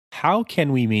how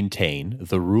can we maintain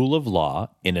the rule of law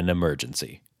in an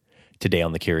emergency? Today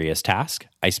on The Curious Task,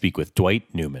 I speak with Dwight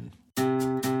Newman.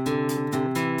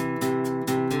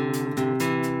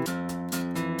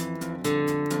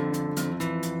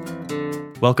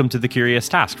 Welcome to The Curious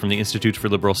Task from the Institute for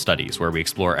Liberal Studies, where we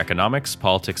explore economics,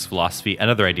 politics, philosophy,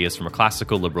 and other ideas from a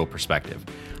classical liberal perspective.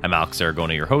 I'm Alex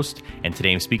Aragona, your host, and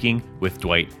today I'm speaking with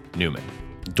Dwight Newman.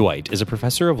 Dwight is a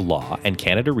professor of law and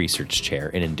Canada Research Chair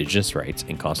in Indigenous Rights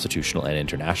in Constitutional and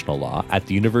International Law at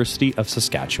the University of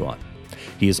Saskatchewan.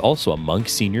 He is also a Munk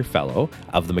Senior Fellow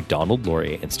of the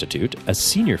Macdonald-Laurier Institute, a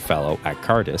Senior Fellow at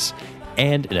Cardis,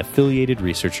 and an affiliated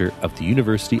researcher of the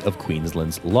University of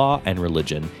Queensland's Law and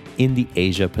Religion in the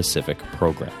Asia-Pacific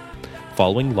program.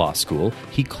 Following law school,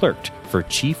 he clerked for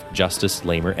Chief Justice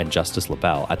Lamer and Justice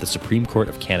LaBelle at the Supreme Court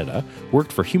of Canada,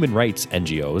 worked for human rights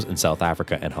NGOs in South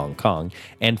Africa and Hong Kong,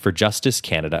 and for Justice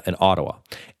Canada in Ottawa.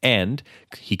 And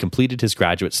he completed his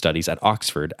graduate studies at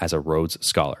Oxford as a Rhodes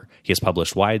Scholar. He has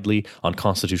published widely on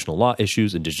constitutional law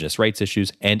issues, Indigenous rights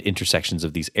issues, and intersections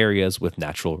of these areas with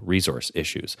natural resource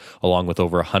issues. Along with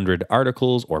over 100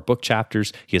 articles or book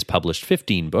chapters, he has published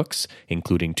 15 books,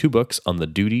 including 2 books on the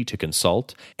duty to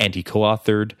consult, and he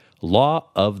co-authored Law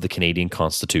of the Canadian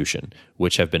Constitution,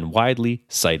 which have been widely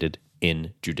cited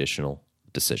in judicial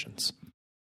decisions.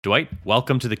 Dwight,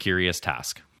 welcome to The Curious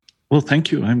Task. Well,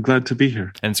 thank you. I'm glad to be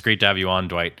here. And it's great to have you on,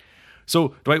 Dwight.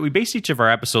 So, Dwight, we base each of our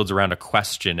episodes around a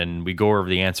question, and we go over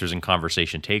the answers and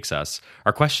conversation takes us.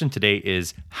 Our question today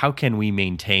is, how can we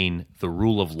maintain the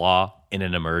rule of law in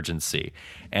an emergency?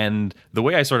 And the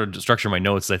way I sort of structure my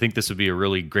notes is I think this would be a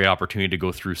really great opportunity to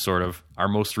go through sort of our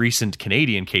most recent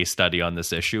Canadian case study on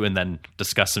this issue and then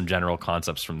discuss some general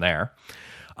concepts from there.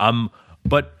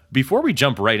 But before we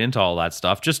jump right into all that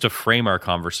stuff, just to frame our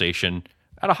conversation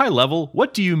at a high level,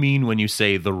 what do you mean when you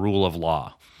say the rule of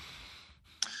law?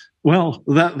 Well,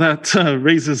 that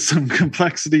raises some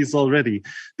complexities already,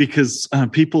 because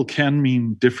people can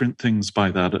mean different things by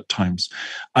that at times.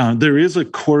 There is a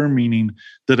core meaning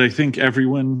that I think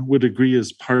everyone would agree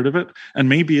is part of it, and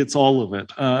maybe it's all of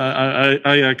it.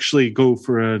 I actually go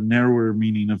for a narrower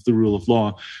meaning of the rule of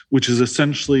law, which is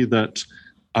essentially that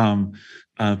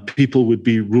people would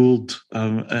be ruled,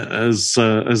 as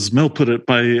Mill put it,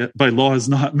 by laws,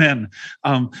 not men,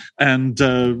 and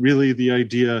really the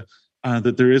idea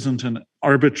that there isn't an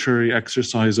arbitrary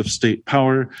exercise of state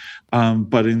power,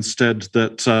 but instead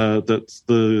that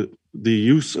the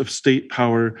use of state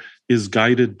power is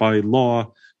guided by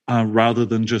law rather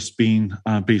than just being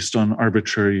based on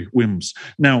arbitrary whims.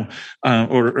 Now,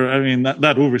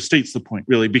 that overstates the point,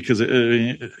 really, because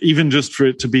even just for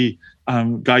it to be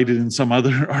guided in some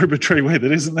other arbitrary way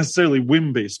that isn't necessarily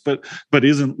whim-based, but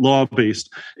isn't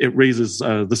law-based, it raises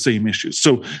the same issues.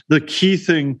 So the key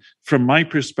thing from my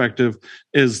perspective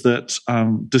is that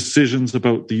decisions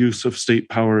about the use of state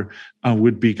power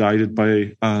would be guided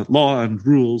by law and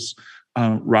rules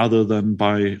rather than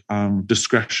by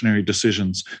discretionary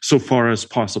decisions, so far as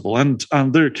possible. And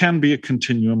there can be a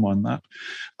continuum on that.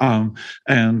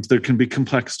 And there can be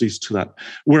complexities to that.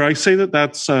 Where I say that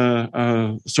that's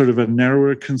sort of a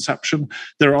narrower conception,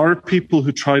 there are people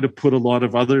who try to put a lot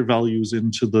of other values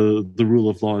into the rule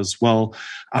of law as well.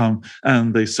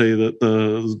 And they say that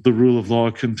the rule of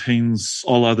law contains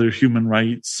all other human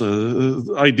rights,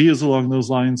 ideas along those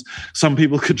lines. Some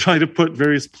people could try to put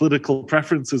various political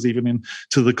preferences even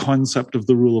into the concept of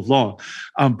the rule of law.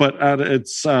 But at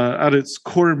its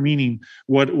core meaning,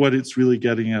 what it's really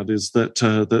getting at is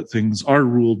that things are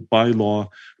ruled by law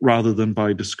rather than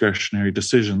by discretionary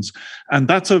decisions. And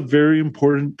that's a very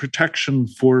important protection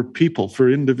for people, for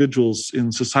individuals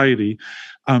in society,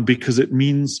 because it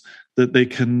means that they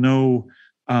can know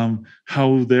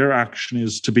how their action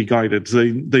is to be guided.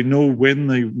 They know when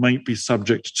they might be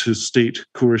subject to state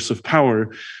coercive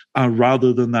power,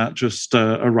 rather than that just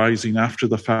arising after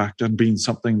the fact and being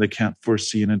something they can't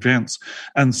foresee in advance.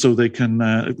 And so they can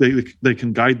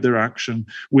guide their action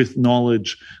with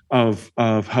knowledge of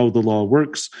how the law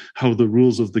works, how the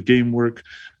rules of the game work,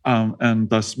 and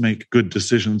thus make good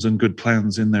decisions and good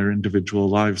plans in their individual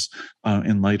lives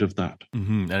in light of that.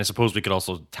 Mm-hmm. And I suppose we could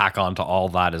also tack on to all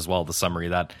that as well, the summary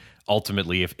that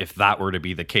ultimately, if that were to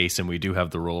be the case and we do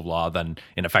have the rule of law, then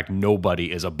in effect,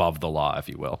 nobody is above the law, if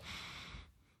you will.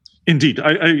 Indeed,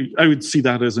 I would see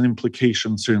that as an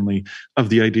implication, certainly, of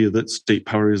the idea that state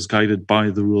power is guided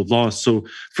by the rule of law. So,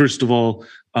 first of all,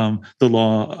 the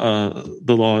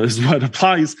law is what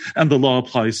applies, and the law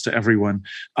applies to everyone,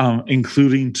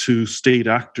 including to state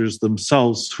actors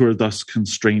themselves, who are thus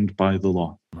constrained by the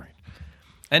law. Right.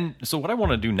 And so what I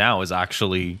want to do now is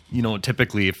actually,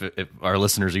 typically if our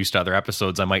listeners are used to other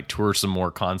episodes, I might tour some more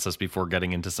concepts before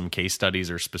getting into some case studies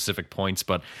or specific points.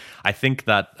 But I think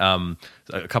that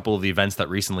a couple of the events that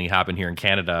recently happened here in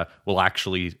Canada will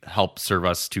actually help serve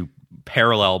us to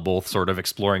parallel both sort of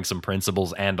exploring some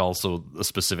principles and also a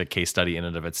specific case study in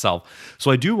and of itself.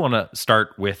 So I do want to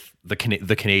start with the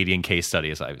Canadian case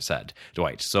study, as I've said,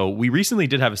 Dwight. So we recently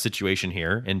did have a situation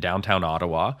here in downtown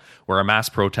Ottawa where a mass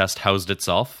protest housed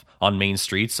itself on main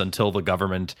streets until the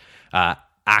government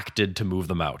acted to move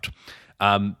them out.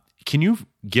 Can you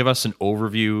give us an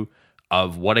overview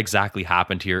of what exactly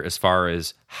happened here as far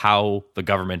as how the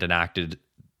government enacted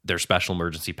their special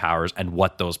emergency powers and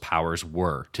what those powers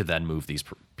were to then move these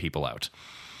people out?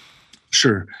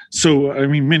 Sure. So, I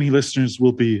mean, many listeners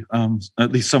will be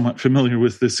at least somewhat familiar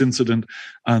with this incident,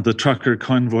 the trucker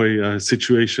convoy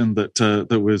situation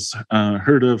that was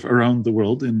heard of around the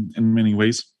world in many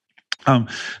ways.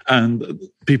 And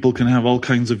people can have all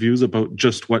kinds of views about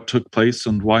just what took place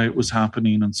and why it was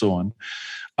happening and so on.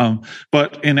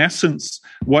 But in essence,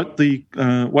 what the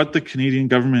Canadian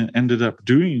government ended up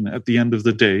doing at the end of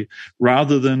the day,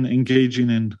 rather than engaging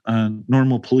in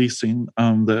normal policing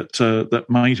that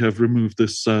might have removed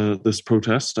this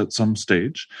protest at some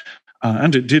stage,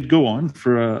 and it did go on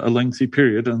for a lengthy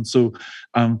period, and so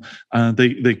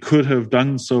they could have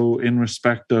done so in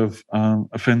respect of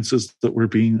offences that were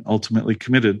being ultimately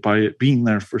committed by it being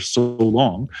there for so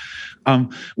long.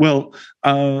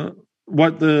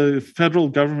 What the federal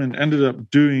government ended up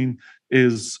doing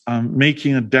is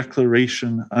making a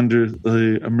declaration under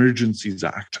the Emergencies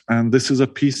Act. And this is a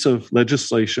piece of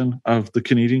legislation of the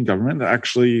Canadian government.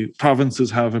 Actually, provinces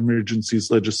have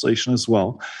emergencies legislation as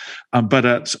well. But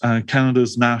at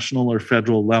Canada's national or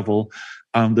federal level,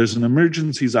 there's an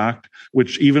Emergencies Act,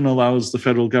 which even allows the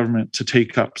federal government to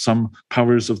take up some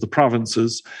powers of the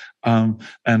provinces.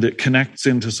 And it connects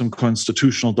into some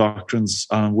constitutional doctrines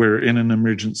where in an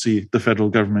emergency, the federal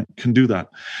government can do that.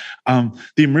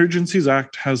 The Emergencies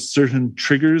Act has certain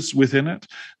triggers within it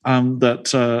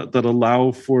that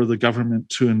allow for the government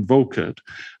to invoke it.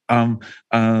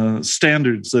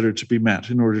 Standards that are to be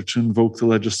met in order to invoke the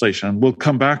legislation. And we'll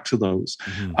come back to those.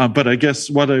 Mm-hmm. But I guess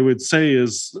what I would say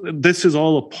is this is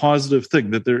all a positive thing,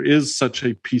 that there is such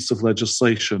a piece of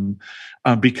legislation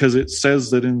because it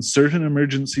says that in certain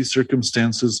emergency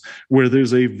circumstances where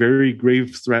there's a very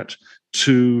grave threat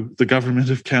to the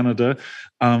government of Canada,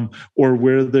 or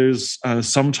where there's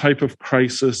some type of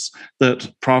crisis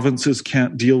that provinces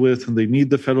can't deal with and they need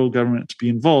the federal government to be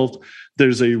involved,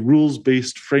 there's a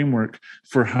rules-based framework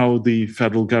for how the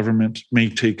federal government may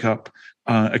take up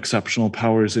exceptional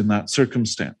powers in that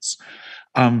circumstance.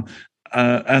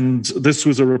 And this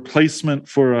was a replacement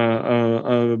for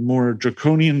a more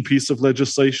draconian piece of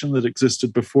legislation that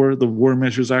existed before the War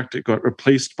Measures Act. It got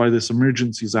replaced by this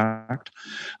Emergencies Act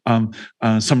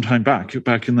sometime back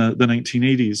in the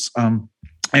 1980s.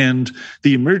 And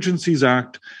the Emergencies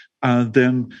Act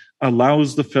then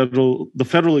allows the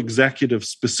federal executive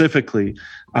specifically.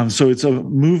 So it's a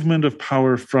movement of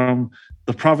power from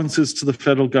the provinces to the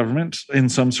federal government in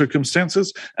some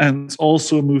circumstances, and it's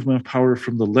also a movement of power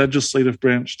from the legislative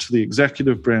branch to the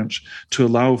executive branch to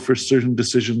allow for certain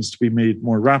decisions to be made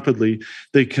more rapidly.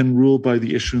 They can rule by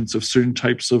the issuance of certain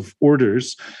types of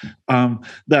orders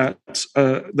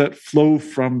that flow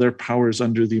from their powers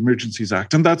under the Emergencies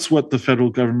Act. And that's what the federal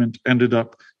government ended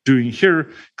up doing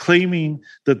here, claiming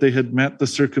that they had met the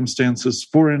circumstances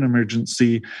for an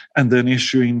emergency and then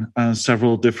issuing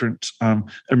several different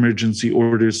emergency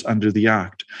orders under the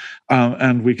Act.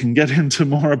 And we can get into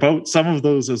more about some of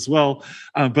those as well,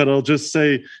 but I'll just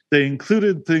say they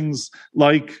included things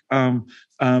like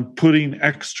putting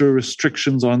extra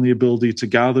restrictions on the ability to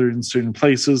gather in certain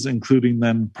places, including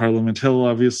then Parliament Hill,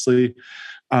 obviously,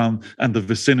 and the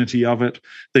vicinity of it.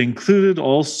 They included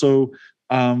also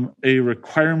a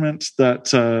requirement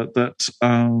that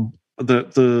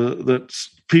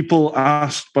people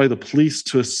asked by the police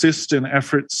to assist in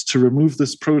efforts to remove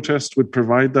this protest would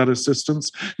provide that assistance.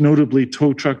 Notably,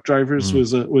 tow truck drivers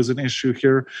was an issue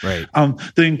here. Right.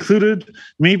 They included,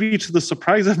 maybe to the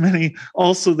surprise of many,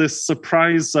 also this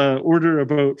surprise order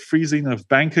about freezing of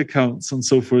bank accounts and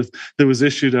so forth that was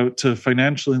issued out to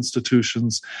financial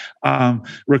institutions,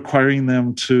 requiring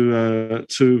them to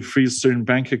freeze certain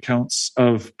bank accounts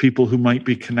of people who might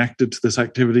be connected to this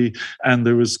activity. And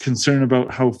there was concern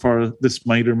about how far this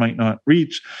might might or might not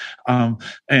reach,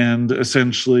 and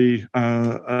essentially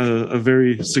a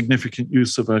very significant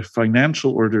use of a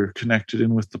financial order connected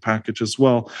in with the package as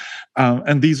well.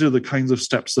 And these are the kinds of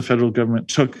steps the federal government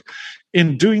took.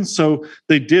 In doing so,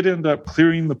 they did end up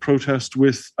clearing the protest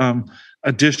with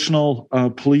additional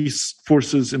police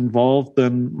forces involved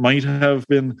than might have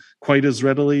been quite as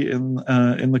readily in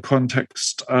the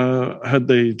context had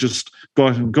they just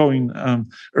gotten going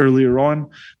earlier on.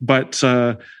 But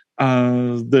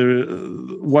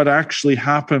what actually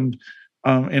happened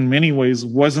in many ways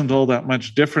wasn't all that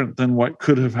much different than what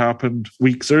could have happened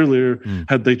weeks earlier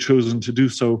had they chosen to do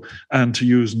so and to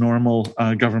use normal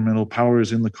governmental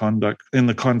powers in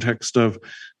the context of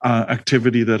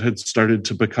activity that had started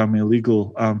to become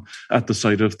illegal at the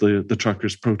site of the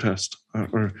truckers' protest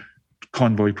or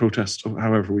convoy protest,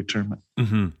 however we term it.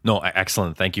 Mm-hmm. No,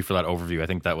 excellent. Thank you for that overview. I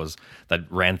think that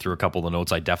ran through a couple of the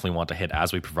notes I definitely want to hit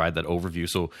as we provide that overview.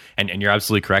 So, and you're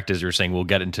absolutely correct as you're saying. We'll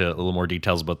get into a little more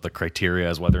details about the criteria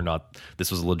as whether or not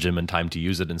this was a legitimate time to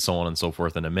use it and so on and so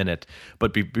forth in a minute.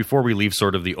 But before we leave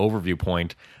sort of the overview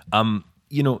point,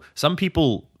 some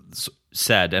people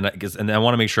said, and I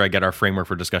want to make sure I get our framework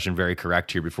for discussion very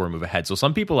correct here before we move ahead. So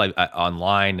some people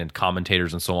online and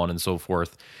commentators and so on and so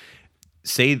forth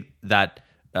say that,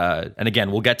 and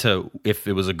again, we'll get to if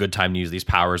it was a good time to use these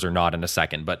powers or not in a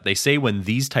second, but they say when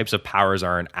these types of powers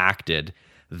are enacted,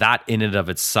 that in and of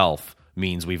itself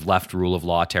means we've left rule of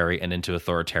law and into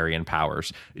authoritarian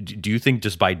powers. Do you think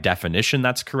just by definition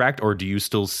that's correct, or do you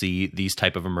still see these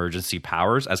type of emergency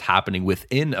powers as happening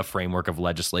within a framework of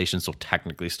legislation, so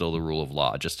technically still the rule of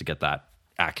law, just to get that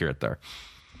accurate there?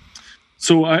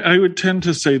 So I would tend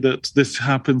to say that this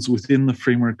happens within the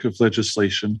framework of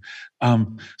legislation.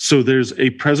 So there's a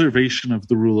preservation of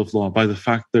the rule of law by the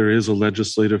fact there is a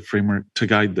legislative framework to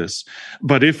guide this.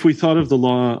 But if we thought of the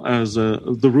law as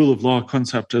the rule of law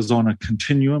concept as on a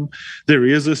continuum, there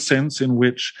is a sense in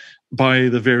which by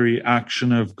the very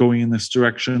action of going in this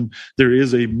direction, there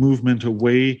is a movement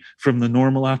away from the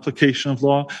normal application of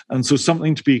law. And so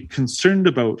something to be concerned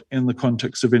about in the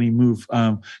context of any move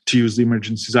to use the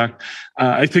Emergencies Act.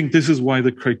 I think this is why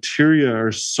the criteria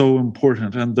are so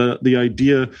important, and the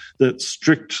idea that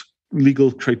strict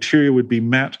legal criteria would be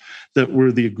met that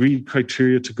were the agreed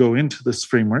criteria to go into this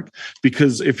framework.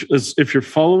 Because if you're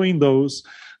following those,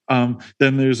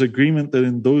 then there's agreement that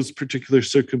in those particular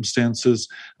circumstances,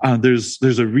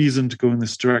 there's a reason to go in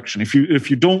this direction. If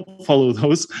you don't follow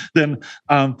those, then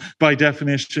by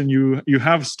definition you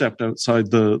have stepped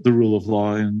outside the rule of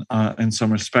law in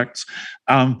some respects.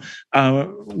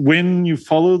 When you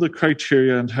follow the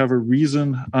criteria and have a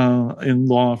reason in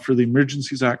law for the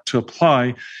Emergencies Act to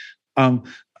apply,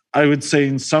 I would say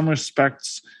in some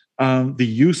respects the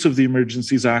use of the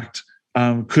Emergencies Act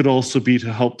could also be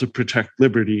to help to protect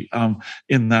liberty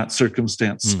in that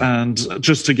circumstance. And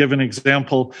just to give an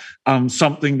example,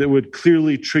 something that would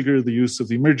clearly trigger the use of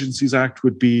the Emergencies Act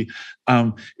would be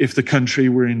if the country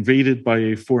were invaded by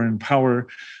a foreign power.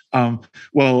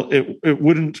 It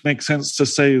wouldn't make sense to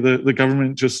say that the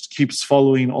government just keeps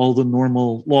following all the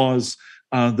normal laws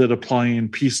that apply in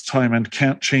peacetime and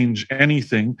can't change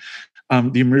anything.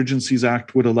 The Emergencies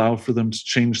Act would allow for them to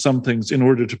change some things in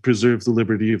order to preserve the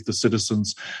liberty of the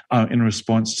citizens in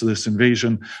response to this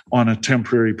invasion on a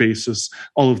temporary basis,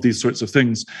 all of these sorts of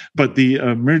things. But the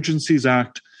Emergencies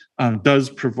Act does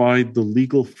provide the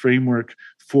legal framework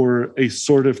for a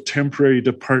sort of temporary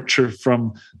departure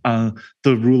from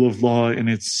the rule of law in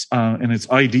its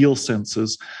ideal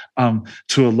senses,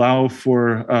 to allow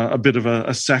for a bit of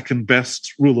a second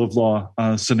best rule of law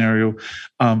scenario.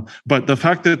 But the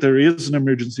fact that there is an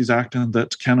Emergencies Act and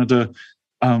that Canada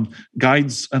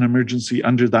guides an emergency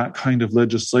under that kind of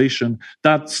legislation,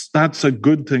 that's a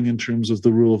good thing in terms of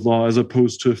the rule of law, as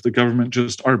opposed to if the government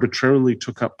just arbitrarily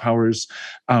took up powers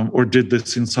or did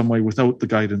this in some way without the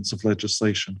guidance of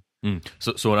legislation.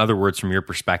 So in other words, from your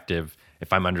perspective,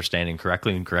 if I'm understanding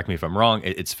correctly, and correct me if I'm wrong,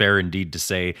 it's fair indeed to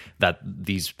say that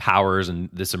these powers and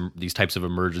these types of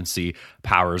emergency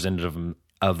powers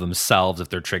of themselves, if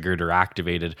they're triggered or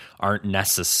activated, aren't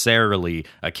necessarily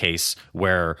a case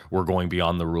where we're going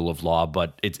beyond the rule of law,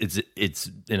 but it's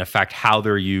in effect how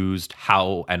they're used,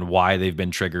 how and why they've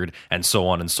been triggered, and so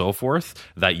on and so forth,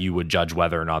 that you would judge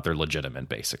whether or not they're legitimate,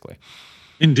 basically.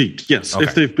 Indeed, yes. Okay.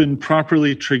 If they've been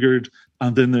properly triggered,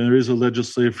 then there is a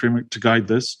legislative framework to guide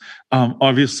this.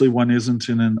 Obviously, one isn't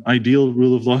in an ideal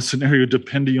rule of law scenario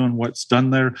depending on what's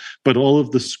done there, but all of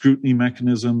the scrutiny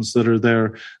mechanisms that are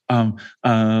there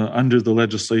under the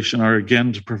legislation are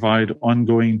again to provide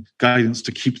ongoing guidance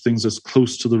to keep things as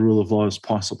close to the rule of law as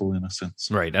possible, in a sense.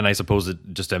 Right. And I suppose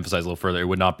just to emphasize a little further, it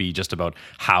would not be just about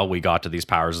how we got to these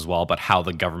powers as well, but how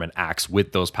the government acts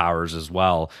with those powers as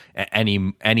well.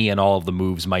 Any and all of the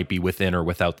moves might be within or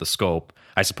without the scope.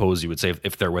 I suppose you would say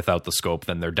if they're without the scope,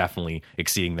 then they're definitely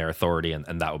exceeding their authority, and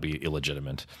that would be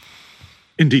illegitimate.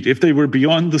 Indeed, if they were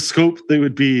beyond the scope, they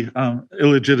would be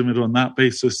illegitimate on that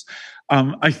basis.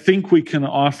 I think we can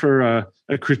offer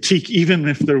a critique, even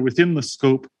if they're within the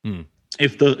scope.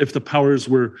 If the powers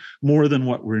were more than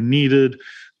what were needed,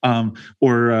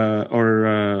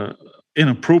 or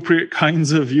inappropriate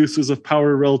kinds of uses of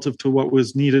power relative to what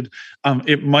was needed,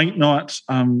 it might not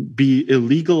be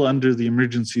illegal under the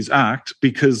Emergencies Act,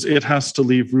 because it has to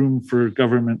leave room for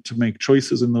government to make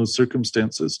choices in those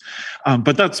circumstances.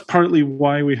 But that's partly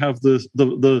why we have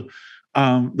the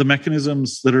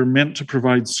mechanisms that are meant to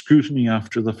provide scrutiny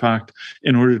after the fact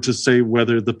in order to say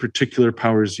whether the particular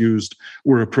powers used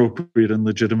were appropriate and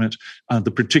legitimate,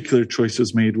 the particular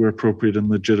choices made were appropriate and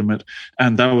legitimate,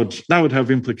 and that would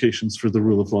have implications for the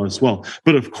rule of law as well.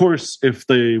 But of course, if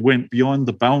they went beyond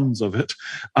the bounds of it,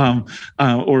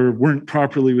 or weren't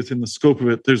properly within the scope of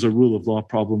it, there's a rule of law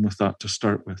problem with that to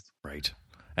start with. Right.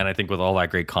 And I think with all that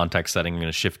great context setting, I'm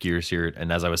going to shift gears here.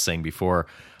 And as I was saying before,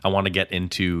 I want to get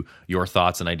into your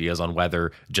thoughts and ideas on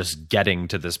whether just getting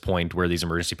to this point where these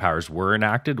emergency powers were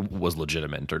enacted was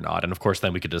legitimate or not. And of course,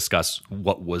 then we could discuss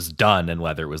what was done and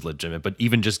whether it was legitimate. But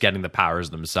even just getting the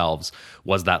powers themselves,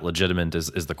 was that legitimate is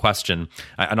the question.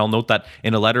 And I'll note that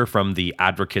in a letter from the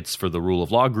Advocates for the Rule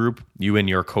of Law group, you and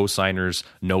your co-signers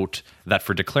note that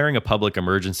for declaring a public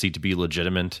emergency to be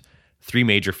legitimate, three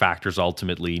major factors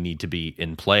ultimately need to be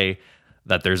in play: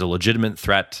 that there's a legitimate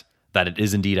threat, that it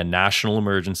is indeed a national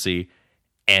emergency,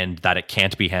 and that it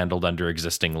can't be handled under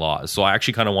existing laws. So I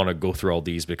actually kind of want to go through all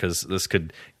these because this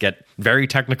could get very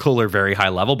technical or very high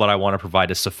level, but I want to provide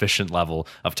a sufficient level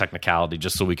of technicality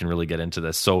just so we can really get into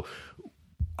this. So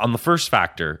on the first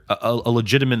factor, a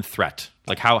legitimate threat,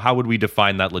 like how would we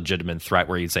define that legitimate threat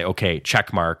where you'd say, okay,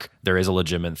 check mark, there is a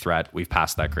legitimate threat, we've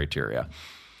passed that criteria?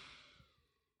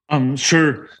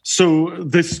 Sure. So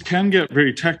this can get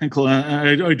very technical.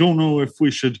 I don't know if we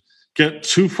should get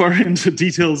too far into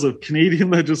details of Canadian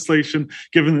legislation,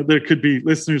 given that there could be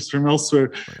listeners from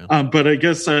elsewhere. But I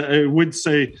guess I would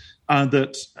say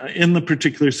that in the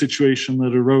particular situation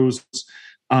that arose,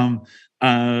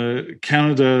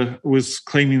 Canada was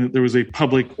claiming that there was a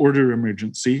public order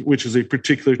emergency, which is a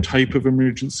particular type of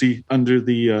emergency under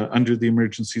the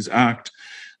Emergencies Act.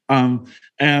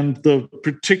 And the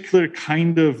particular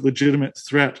kind of legitimate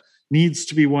threat needs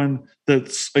to be one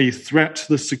that's a threat to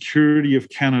the security of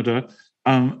Canada,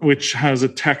 which has a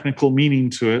technical meaning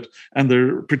to it. And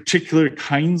there are particular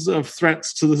kinds of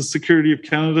threats to the security of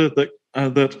Canada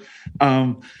that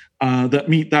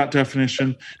meet that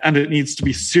definition, and it needs to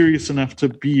be serious enough to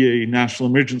be a national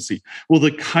emergency. Well,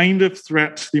 the kind of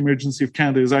threat to the emergency of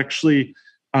Canada is actually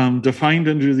defined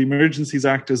under the Emergencies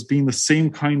Act as being the same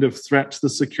kind of threat to the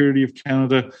security of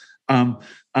Canada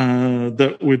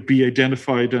that would be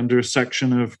identified under a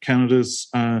section of Canada's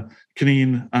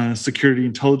Canadian Security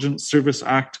Intelligence Service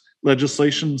Act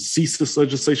legislation, CSIS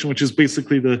legislation, which is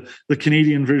basically the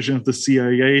Canadian version of the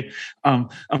CIA,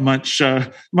 a much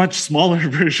smaller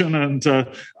version and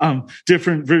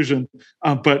different version.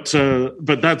 But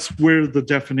that's where the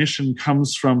definition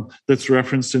comes from that's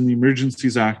referenced in the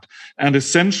Emergencies Act. And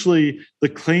essentially, the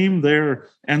claim there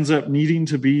ends up needing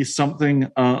to be something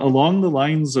along the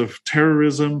lines of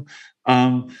terrorism,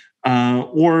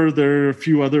 or there are a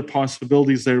few other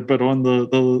possibilities there, but on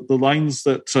the lines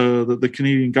that the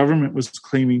Canadian government was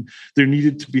claiming, there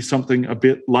needed to be something a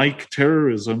bit like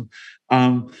terrorism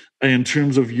in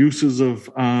terms of uses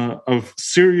of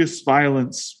serious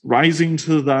violence rising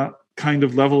to that kind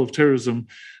of level of terrorism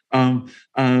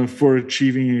for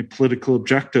achieving a political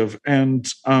objective.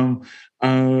 And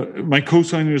my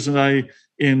co-signers and I,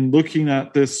 in looking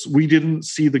at this, we didn't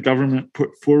see the government put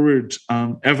forward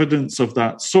evidence of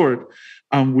that sort.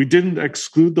 We didn't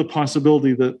exclude the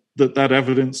possibility that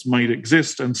evidence might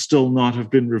exist and still not have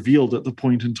been revealed at the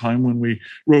point in time when we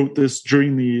wrote this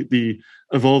during the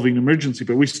evolving emergency.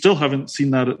 But we still haven't seen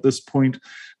that at this point.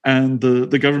 And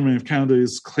the government of Canada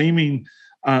is claiming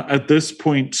at this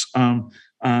point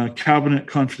cabinet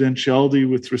confidentiality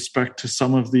with respect to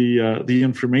some of the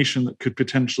information that could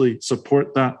potentially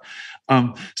support that.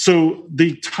 So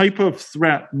the type of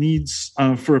threat needs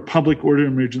for a public order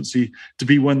emergency to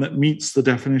be one that meets the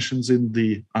definitions in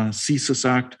the CSIS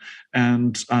Act,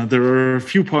 and there are a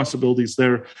few possibilities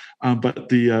there, but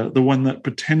the one that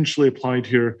potentially applied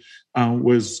here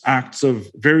was acts of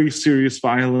very serious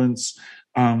violence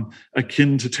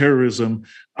akin to terrorism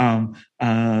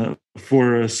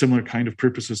for a similar kind of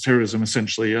purpose as terrorism,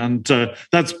 essentially. And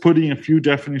that's putting a few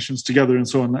definitions together and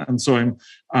so on. And so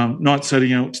I'm not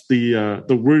setting out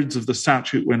the words of the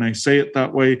statute when I say it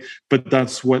that way, but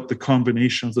that's what the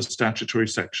combination of the statutory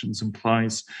sections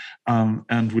implies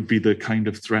and would be the kind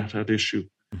of threat at issue.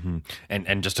 Mm-hmm.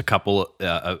 And just a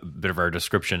bit of our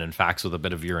description and facts with a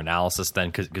bit of your analysis then,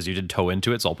 because you did toe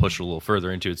into it, so I'll push a little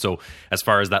further into it. So as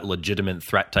far as that legitimate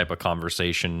threat type of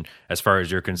conversation, as far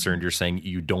as you're concerned, you're saying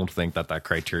you don't think that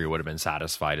criteria would have been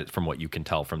satisfied from what you can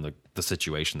tell from the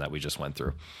situation that we just went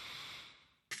through?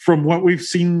 From what we've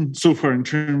seen so far in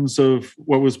terms of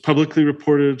what was publicly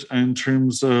reported and in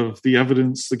terms of the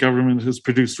evidence the government has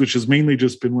produced, which has mainly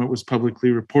just been what was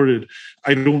publicly reported,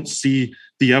 I don't see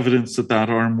the evidence that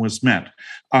arm was met,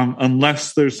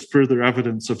 unless there's further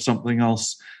evidence of something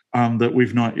else that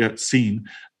we've not yet seen.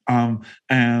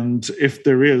 And if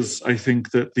there is, I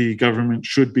think that the government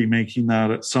should be making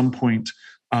that at some point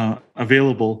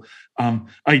available,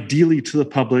 ideally to the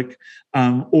public,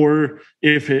 or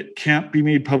if it can't be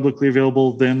made publicly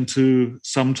available, then to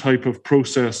some type of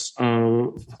process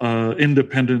of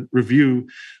independent review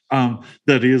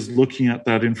that is looking at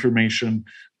that information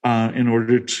in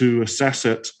order to assess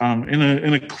it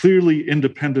in a clearly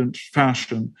independent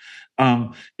fashion,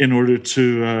 in order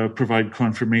to provide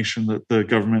confirmation that the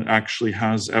government actually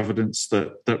has evidence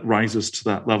that rises to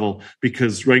that level.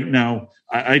 Because right now,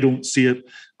 I don't see it.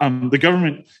 The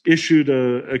government issued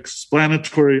a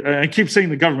explanatory. I keep saying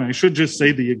the government. I should just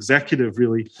say the executive.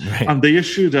 Really, right. They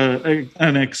issued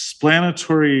an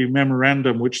explanatory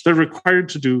memorandum, which they're required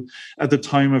to do at the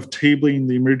time of tabling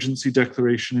the emergency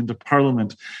declaration into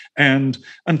Parliament. And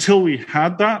until we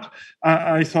had that,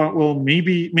 I thought, well,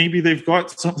 maybe they've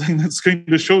got something that's going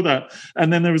to show that.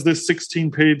 And then there was this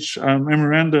 16-page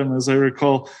memorandum, as I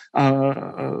recall,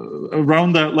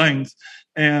 around that length.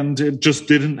 And it just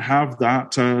didn't have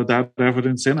that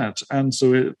evidence in it, and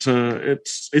so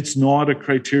it's not a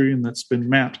criterion that's been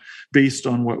met based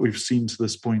on what we've seen to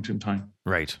this point in time.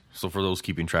 Right. So for those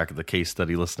keeping track of the case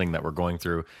study listening that we're going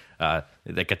through,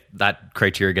 that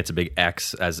criteria gets a big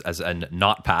X as a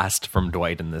not passed from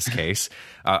Dwight in this case.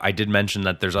 I did mention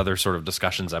that there's other sort of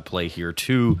discussions at play here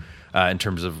too, in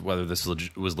terms of whether this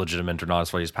was legitimate or not as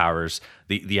far as his powers.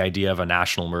 The idea of a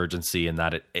national emergency and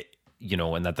that it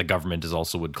and that the government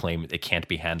would claim it can't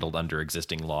be handled under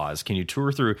existing laws. Can you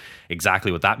tour through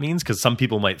exactly what that means? Because some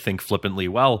people might think flippantly,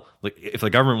 well, if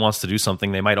the government wants to do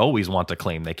something, they might always want to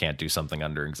claim they can't do something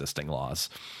under existing laws.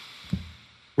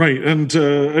 Right.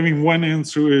 And one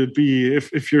answer would be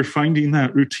if you're finding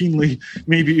that routinely,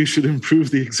 maybe you should improve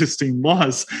the existing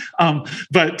laws.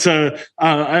 But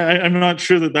I'm not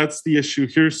sure that that's the issue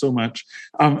here so much.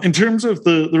 In terms of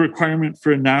the requirement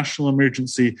for a national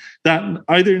emergency, that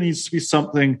either needs to be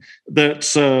something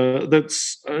that's a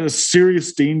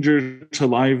serious danger to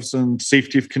lives and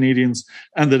safety of Canadians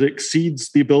and that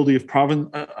exceeds the ability of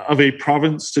a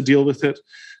province to deal with it,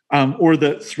 or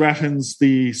that threatens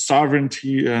the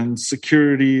sovereignty and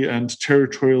security and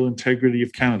territorial integrity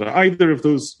of Canada. Either of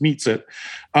those meets it.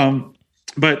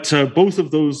 But both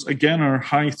of those, again, are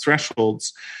high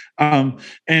thresholds.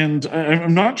 And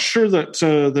I'm not sure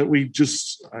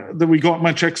that we got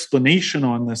much explanation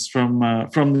on this from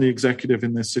the executive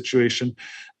in this situation.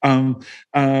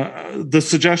 The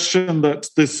suggestion that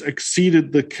this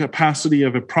exceeded the capacity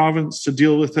of a province to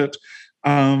deal with it.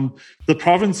 The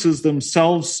provinces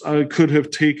themselves could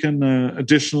have taken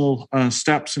additional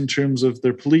steps in terms of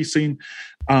their policing.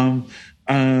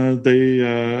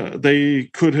 They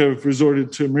could have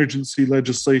resorted to emergency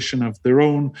legislation of their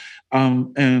own,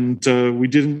 and we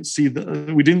didn't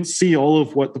see all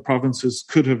of what the provinces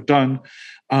could have done.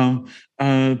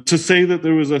 To say that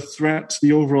there was a threat to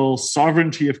the overall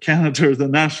sovereignty of Canada or the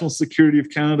national security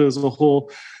of Canada as a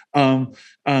whole.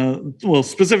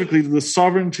 Specifically the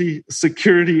sovereignty,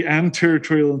 security, and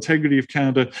territorial integrity of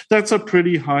Canada, that's a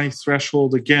pretty high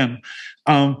threshold again.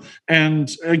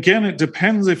 And again, it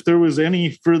depends if there was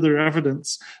any further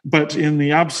evidence, but in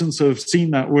the absence of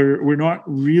seeing that, we're not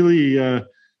really...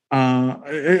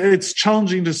 it's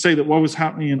challenging to say that what was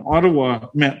happening in Ottawa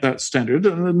met that standard.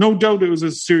 No doubt it was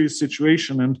a serious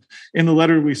situation. And in the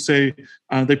letter we say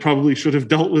they probably should have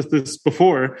dealt with this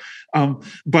before.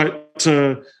 But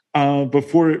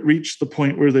before it reached the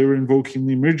point where they were invoking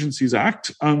the Emergencies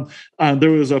Act.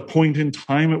 There was a point in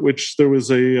time at which there was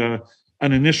an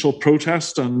initial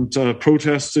protest, and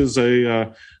protest is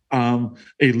a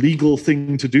legal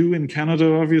thing to do in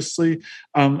Canada, obviously.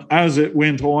 As it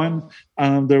went on,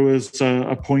 there was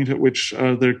a point at which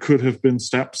there could have been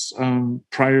steps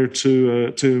prior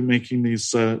to making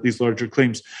these larger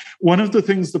claims. One of the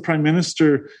things the Prime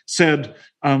Minister said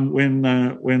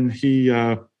when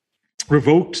he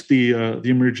revoked the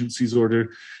emergencies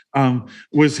order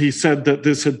was he said that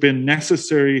this had been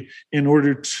necessary in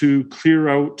order to clear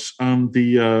out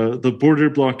the border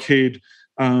blockade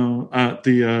at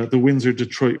the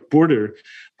Windsor-Detroit border.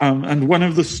 And one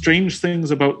of the strange things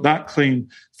about that claim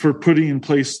for putting in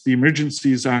place the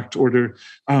Emergencies Act order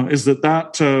is that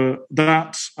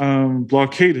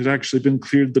blockade had actually been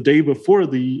cleared the day before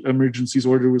the emergencies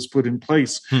order was put in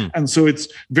place. And so it's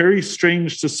very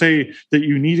strange to say that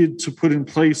you needed to put in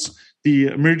place the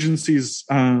emergencies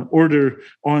order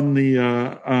on the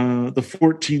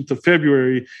 14th of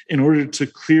February in order to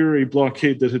clear a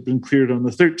blockade that had been cleared on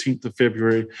the 13th of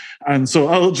February. And so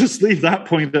I'll just leave that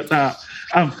point at that.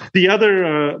 The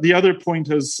other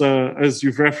point, as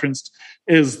you've referenced,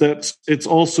 is that it's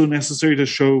also necessary to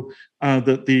show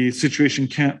that the situation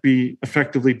can't be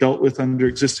effectively dealt with under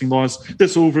existing laws.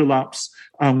 This overlaps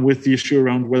with the issue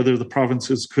around whether the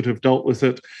provinces could have dealt with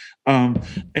it. Again,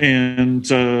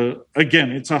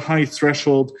 it's a high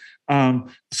threshold,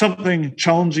 something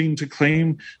challenging to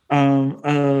claim.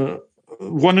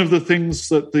 One of the things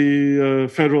that the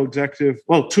federal executive,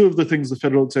 two of the things the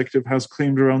federal executive has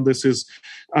claimed around this is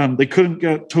they couldn't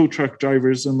get tow truck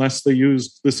drivers unless they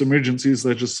used this emergencies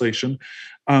legislation.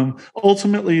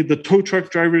 Ultimately, the tow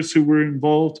truck drivers who were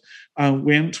involved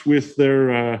went with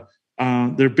their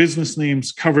business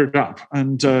names covered up.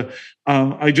 And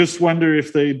I just wonder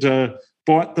if they'd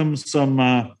bought them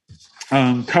some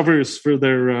covers for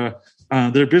their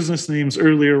business names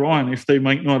earlier on, if they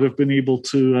might not have been able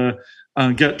to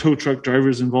get tow truck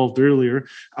drivers involved earlier.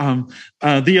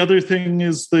 The other thing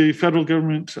is the federal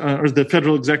government or the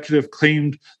federal executive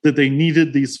claimed that they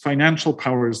needed these financial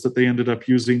powers that they ended up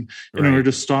using in order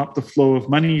to stop the flow of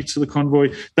money to the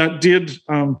convoy. That did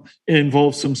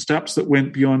involve some steps that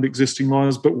went beyond existing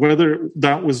laws, but whether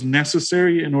that was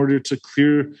necessary in order to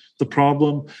clear the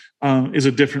problem is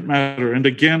a different matter. And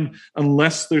again,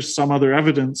 unless there's some other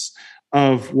evidence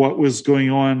of what was going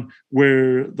on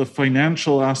where the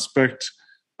financial aspect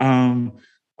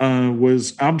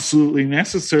was absolutely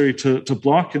necessary to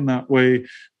block in that way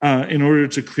in order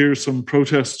to clear some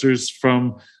protesters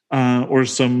from or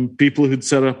some people who'd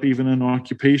set up even an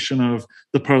occupation of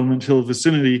the Parliament Hill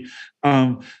vicinity.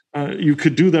 You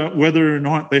could do that whether or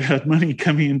not they had money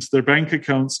coming into their bank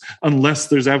accounts, unless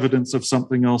there's evidence of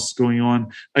something else going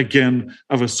on, again,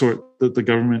 of a sort that the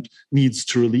government needs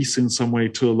to release in some way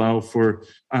to allow for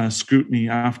scrutiny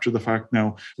after the fact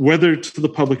now, whether to the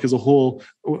public as a whole,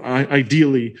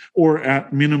 ideally, or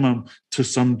at minimum to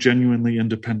some genuinely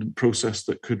independent process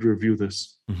that could review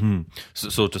this. Mm-hmm.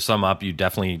 So to sum up, you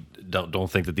definitely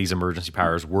don't think that these emergency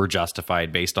powers were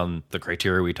justified based on the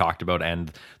criteria we talked about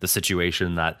and the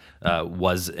situation that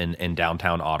was in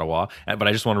downtown Ottawa. But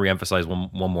I just want to reemphasize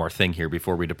one more thing here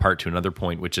before we depart to another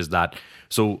point, which is that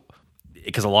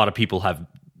because a lot of people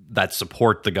that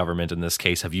support the government in this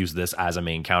case have used this as a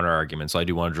main counter argument. So I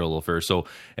do want to drill a little further. So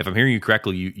if I'm hearing you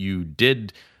correctly, you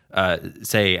did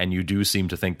say, and you do seem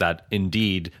to think that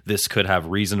indeed this could have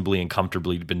reasonably and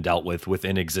comfortably been dealt with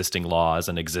within existing laws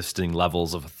and existing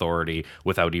levels of authority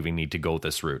without even need to go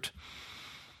this route.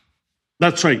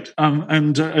 That's right.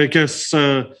 And I guess,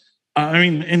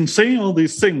 in saying all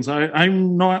these things,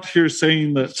 I'm not here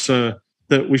saying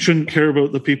that we shouldn't care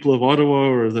about the people of Ottawa,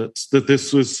 or that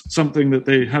this was something that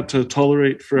they had to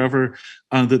tolerate forever,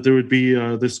 that there would be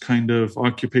this kind of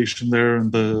occupation there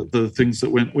and the things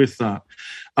that went with that.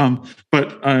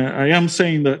 But I am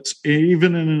saying that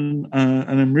even in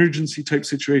an emergency type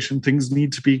situation, things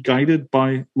need to be guided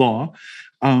by law.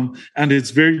 And it's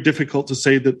very difficult to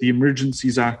say that the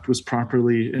Emergencies Act was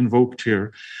properly invoked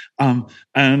here.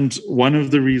 And one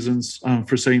of the reasons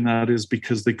for saying that is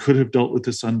because they could have dealt with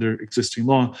this under existing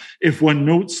law. If one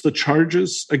notes the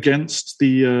charges against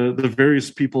the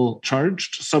various people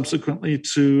charged subsequently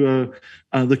to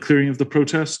the clearing of the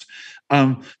protest,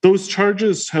 those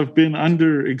charges have been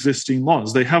under existing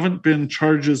laws. They haven't been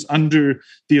charges under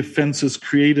the offenses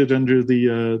created under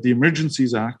the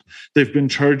Emergencies Act. They've been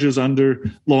charges under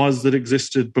laws that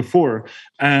existed before.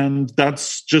 And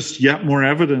that's just yet more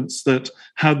evidence that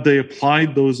had they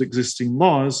applied those existing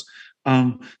laws,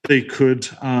 they could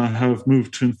have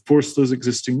moved to enforce those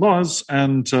existing laws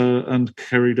and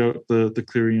carried out the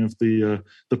clearing of the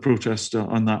protest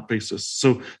on that basis.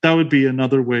 So that would be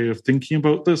another way of thinking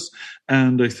about this,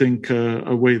 and I think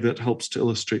a way that helps to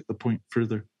illustrate the point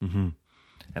further. Mm-hmm.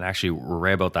 And actually, we're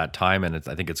right about that time, and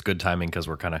I think it's good timing because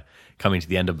we're kind of coming to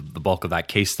the end of the bulk of that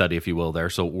case study, if you will, there.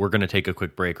 So we're going to take a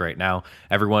quick break right now.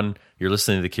 Everyone, you're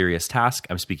listening to The Curious Task.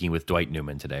 I'm speaking with Dwight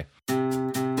Newman today.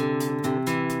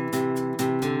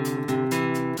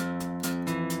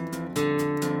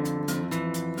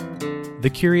 The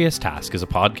Curious Task is a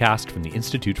podcast from the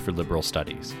Institute for Liberal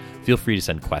Studies. Feel free to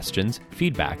send questions,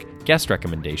 feedback, guest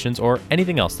recommendations, or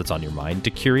anything else that's on your mind to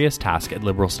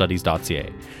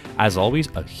curioustask@liberalstudies.ca. As always,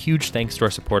 a huge thanks to our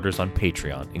supporters on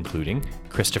Patreon, including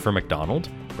Christopher McDonald,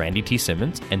 Randy T.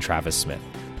 Simmons, and Travis Smith.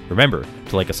 Remember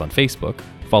to like us on Facebook,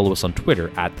 follow us on Twitter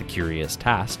 @The Curious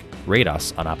Task, rate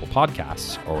us on Apple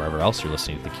Podcasts or wherever else you're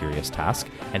listening to The Curious Task,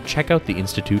 and check out the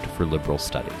Institute for Liberal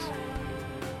Studies.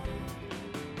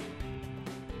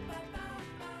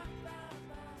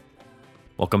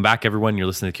 Welcome back, everyone. You're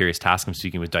listening to The Curious Task. I'm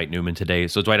speaking with Dwight Newman today.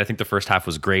 So, Dwight, I think the first half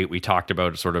was great. We talked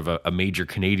about sort of a major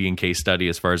Canadian case study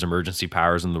as far as emergency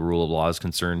powers and the rule of law is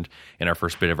concerned in our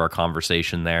first bit of our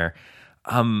conversation there.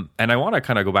 And I want to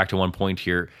kind of go back to one point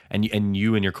here, and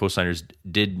you and your co-signers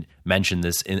did mention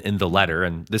this in the letter,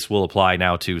 and this will apply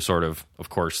now to sort of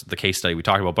course, the case study we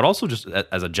talked about, but also just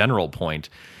as a general point.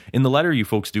 In the letter, you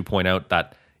folks do point out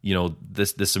that, you know,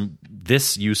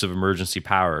 this use of emergency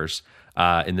powers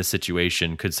in this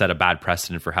situation could set a bad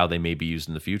precedent for how they may be used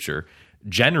in the future.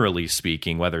 Generally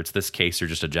speaking, whether it's this case or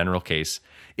just a general case,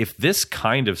 if this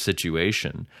kind of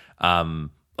situation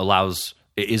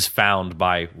is found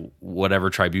by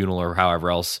whatever tribunal or however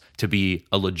else to be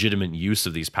a legitimate use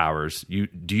of these powers,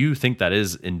 do you think that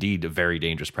is indeed a very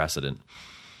dangerous precedent?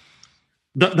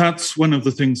 That's one of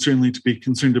the things certainly to be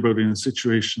concerned about in a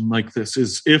situation like this,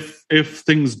 is if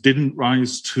things didn't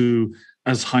rise to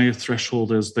as high a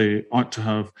threshold as they ought to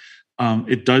have,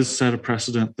 it does set a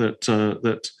precedent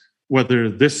that whether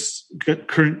this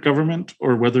current government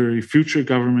or whether a future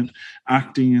government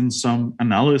acting in some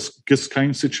analogous kind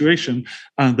of situation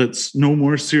that's no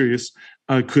more serious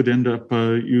could end up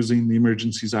using the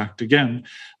Emergencies Act again.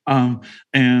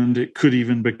 And it could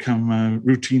even become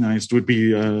routinized, would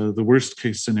be the worst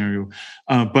case scenario.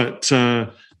 But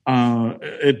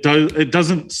it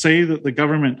doesn't say that the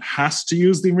government has to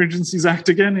use the Emergencies Act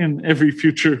again in every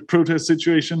future protest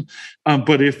situation.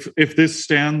 But if this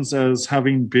stands as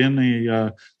having been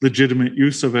a legitimate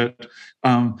use of it,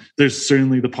 there's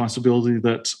certainly the possibility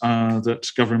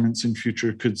that governments in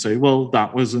future could say, well,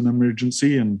 that was an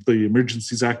emergency and the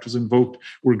Emergencies Act was invoked.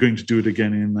 We're going to do it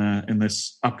again in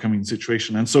this upcoming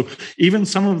situation. And so even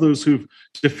some of those who've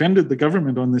defended the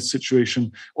government on this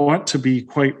situation ought to be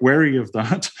quite wary of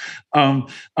that.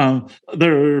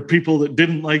 There are people that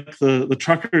didn't like the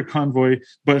trucker convoy,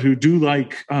 but who do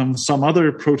like some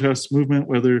other protest movement,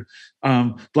 whether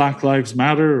Black Lives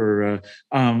Matter or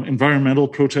environmental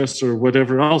protests or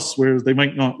whatever else, where they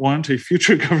might not want a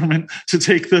future government to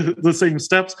take the same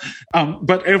steps.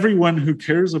 But everyone who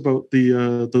cares about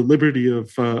the liberty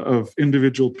of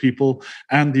individual people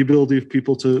and the ability of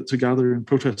people to gather and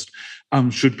protest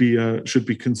should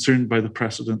be concerned by the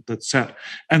precedent that's set.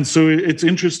 And so it's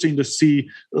interesting to see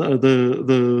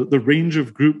the range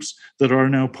of groups that are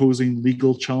now posing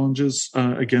legal challenges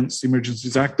against the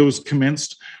Emergencies Act. Those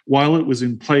commenced while it was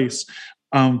in place.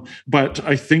 But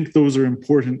I think those are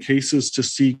important cases to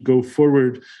see go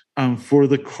forward for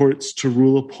the courts to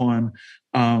rule upon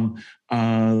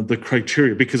the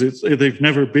criteria, because they've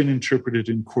never been interpreted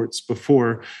in courts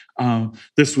before.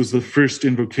 This was the first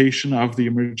invocation of the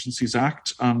Emergencies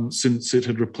Act since it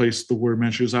had replaced the War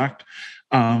Measures Act.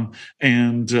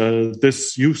 And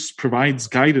this use provides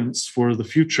guidance for the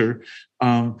future,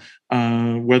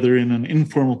 whether in an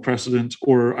informal precedent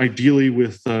or ideally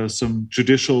with some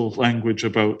judicial language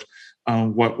about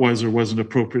what was or wasn't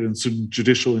appropriate and some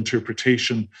judicial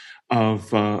interpretation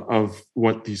of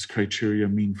what these criteria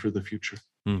mean for the future.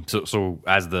 So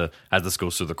as this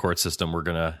goes through the court system, we're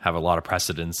going to have a lot of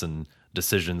precedents and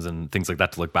decisions and things like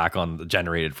that to look back on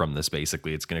generated from this.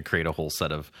 Basically, it's going to create a whole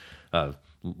set of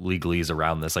legalese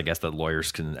around this, I guess, that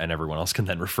lawyers can and everyone else can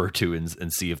then refer to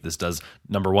and see if this does,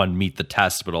 number one, meet the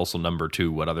test, but also number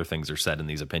two, what other things are said in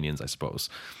these opinions, I suppose.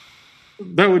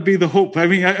 That would be the hope. I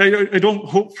mean, I don't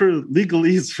hope for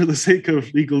legalese for the sake of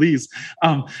legalese,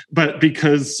 but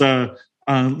because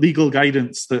legal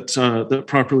guidance that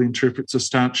properly interprets a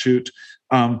statute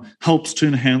helps to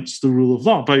enhance the rule of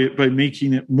law by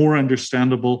making it more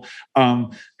understandable.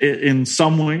 In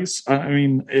some ways, I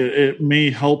mean, it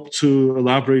may help to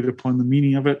elaborate upon the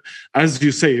meaning of it. As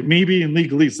you say, maybe in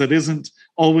legalese that isn't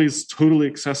always totally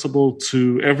accessible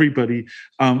to everybody.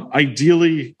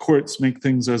 Ideally, courts make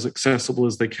things as accessible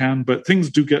as they can, but things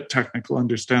do get technical,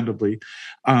 understandably,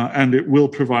 and it will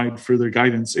provide further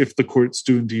guidance if the courts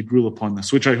do indeed rule upon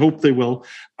this, which I hope they will.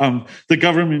 The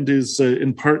government is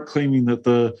in part claiming that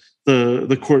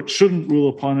the court shouldn't rule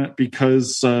upon it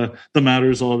because the matter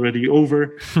is already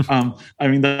over. I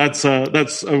mean, that's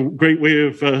a great way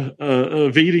of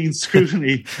evading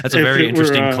scrutiny. That's a very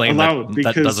interesting claim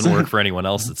that doesn't work for anyone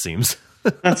else, it seems.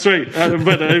 That's right.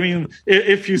 But I mean,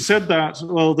 if you said that,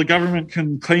 well, the government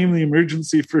can claim the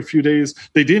emergency for a few days.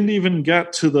 They didn't even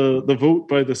get to the vote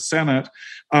by the Senate.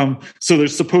 So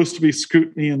there's supposed to be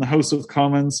scrutiny in the House of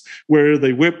Commons where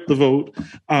they whip the vote.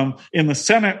 In the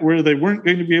Senate, where they weren't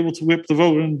going to be able to whip the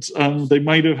vote, and they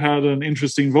might have had an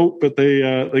interesting vote, but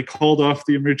they called off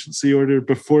the emergency order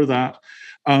before that.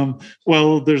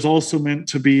 Well, there's also meant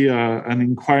to be an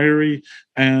inquiry,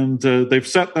 and they've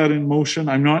set that in motion.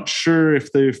 I'm not sure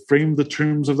if they've framed the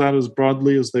terms of that as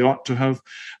broadly as they ought to have.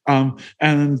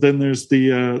 And then there's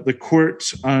the court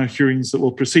hearings that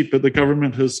will proceed, but the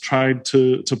government has tried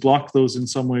to block those in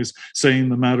some ways, saying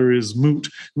the matter is moot,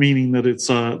 meaning that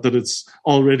it's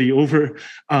already over,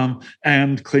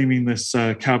 and claiming this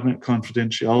cabinet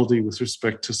confidentiality with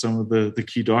respect to some of the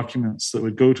key documents that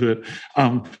would go to it.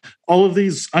 All of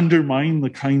these undermine the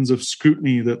kinds of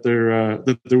scrutiny that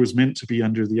there was meant to be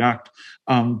under the Act.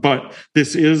 But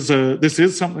this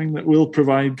is something that will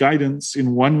provide guidance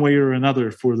in one way or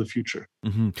another for the future.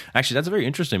 Mm-hmm. Actually, that's very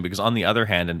interesting because on the other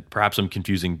hand, and perhaps I'm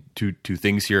confusing two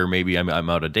things here, maybe I'm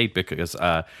out of date, because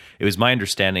it was my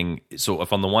understanding. So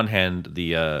if on the one hand,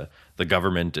 the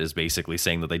government is basically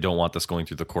saying that they don't want this going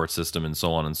through the court system and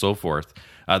so on and so forth,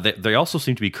 they also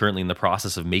seem to be currently in the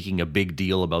process of making a big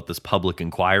deal about this public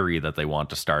inquiry that they want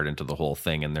to start into the whole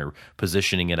thing, and they're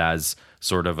positioning it as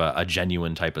sort of a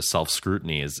genuine type of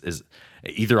self-scrutiny. Is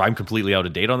either I'm completely out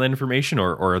of date on the information,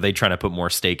 or are they trying to put more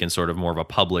stake in sort of more of a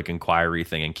public inquiry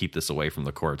thing and keep this away from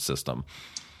the court system?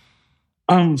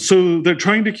 So they're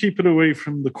trying to keep it away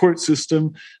from the court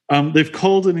system. They've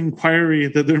called an inquiry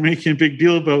that they're making a big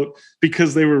deal about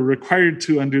because they were required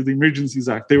to under the Emergencies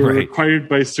Act. They were required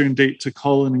by a certain date to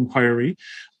call an inquiry.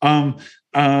 How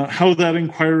that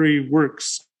inquiry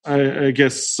works, I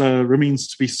guess, remains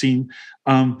to be seen.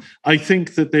 I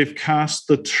think that they've cast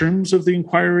the terms of the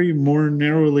inquiry more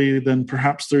narrowly than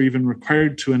perhaps they're even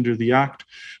required to under the Act.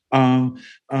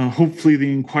 Hopefully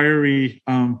the inquiry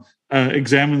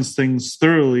examines things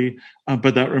thoroughly,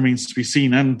 but that remains to be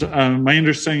seen. And my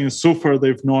understanding is so far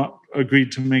they've not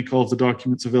agreed to make all of the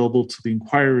documents available to the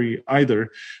inquiry either,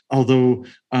 although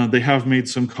they have made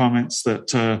some comments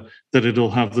that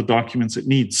it'll have the documents it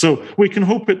needs. So we can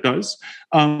hope it does.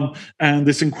 And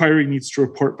this inquiry needs to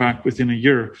report back within a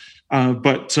year.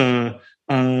 But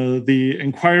the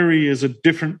inquiry is a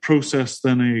different process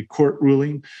than a court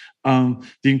ruling. The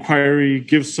inquiry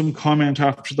gives some comment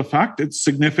after the fact. It's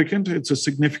significant. It's a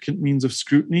significant means of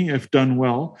scrutiny if done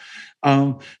well.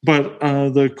 But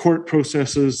the court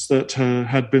processes that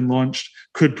had been launched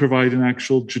could provide an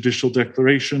actual judicial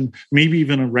declaration, maybe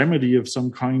even a remedy of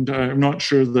some kind. I'm not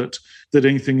sure that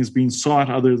anything is being sought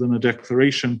other than a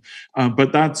declaration.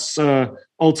 But that's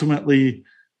ultimately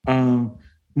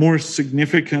more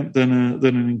significant than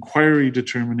an inquiry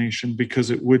determination, because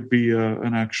it would be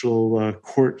an actual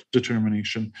court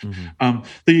determination. Mm-hmm.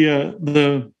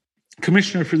 The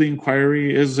commissioner for the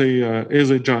inquiry is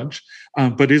a judge,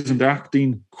 but isn't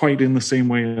acting quite in the same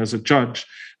way as a judge.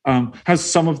 Has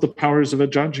some of the powers of a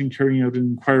judge in carrying out an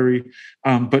inquiry,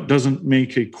 but doesn't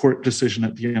make a court decision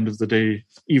at the end of the day,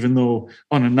 even though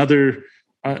in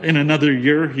another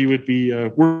year he would be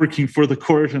working for the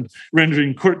court and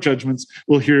rendering court judgments.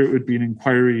 Well, here it would be an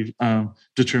inquiry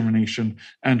determination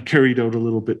and carried out a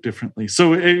little bit differently.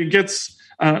 So it gets,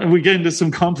 we get into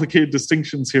some complicated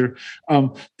distinctions here.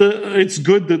 It's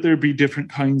good that there be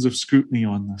different kinds of scrutiny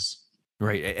on this.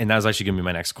 Right. And that was actually going to be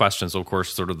my next question. So, of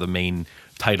course, sort of the main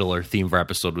title or theme of our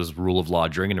episode was rule of law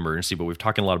during an emergency, but we've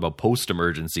talking a lot about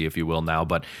post-emergency, if you will, now.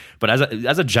 But as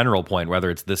a general point, whether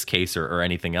it's this case or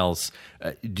anything else,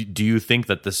 do you think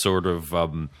that this sort of,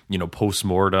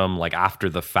 post-mortem, like after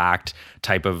the fact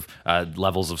type of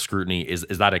levels of scrutiny, is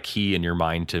that a key in your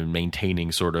mind to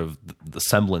maintaining sort of the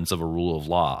semblance of a rule of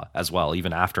law as well,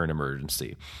 even after an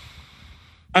emergency?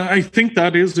 I think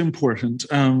that is important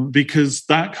because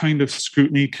that kind of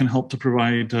scrutiny can help to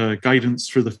provide guidance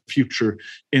for the future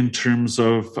in terms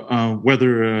of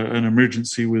whether an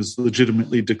emergency was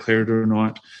legitimately declared or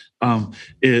not.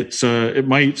 It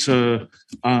might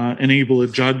enable a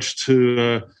judge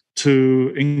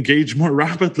to engage more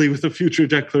rapidly with a future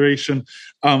declaration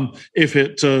if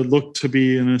it looked to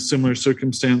be in a similar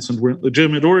circumstance and weren't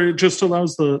legitimate, or it just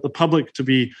allows the public to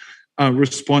be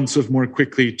responsive more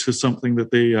quickly to something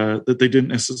that they didn't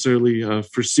necessarily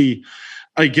foresee.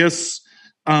 I guess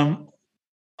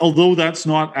although that's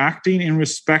not acting in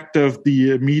respect of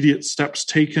the immediate steps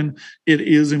taken, it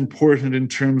is important in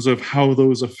terms of how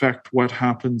those affect what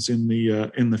happens in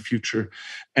the future.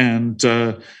 And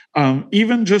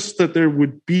even just that there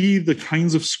would be the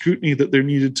kinds of scrutiny that there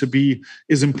needed to be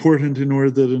is important in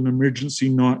order that an emergency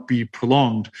not be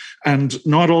prolonged. And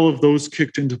not all of those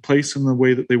kicked into place in the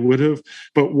way that they would have.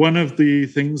 But one of the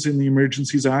things in the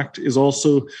Emergencies Act is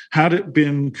also, had it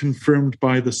been confirmed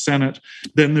by the Senate,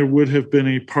 then there would have been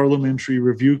a parliamentary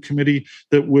review committee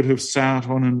that would have sat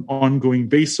on an ongoing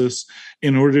basis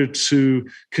in order to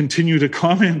continue to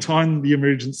comment on the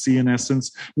emergency, in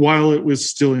essence, while it was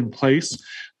still in place.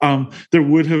 There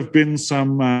would have been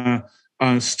some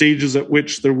stages at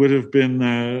which there would have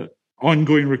been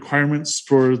ongoing requirements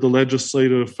for the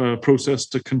legislative process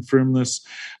to confirm this.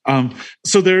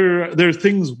 So there are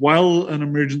things while an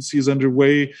emergency is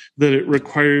underway that it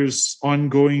requires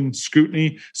ongoing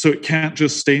scrutiny, so it can't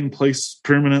just stay in place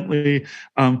permanently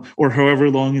or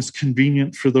however long is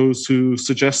convenient for those who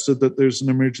suggested that there's an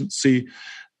emergency.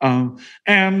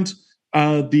 And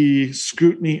the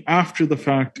scrutiny after the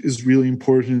fact is really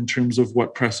important in terms of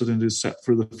what precedent is set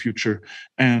for the future,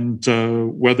 and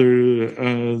whether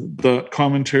the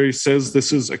commentary says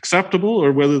this is acceptable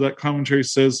or whether that commentary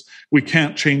says we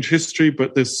can't change history,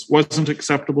 but this wasn't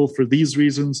acceptable for these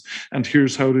reasons, and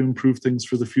here's how to improve things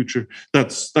for the future.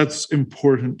 That's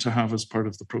important to have as part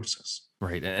of the process.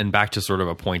 Right. And back to sort of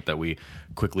a point that we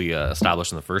quickly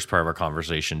established in the first part of our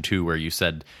conversation too, where you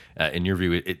said, in your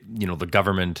view, the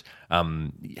government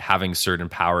having certain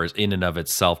powers in and of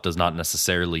itself does not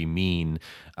necessarily mean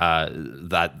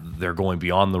that they're going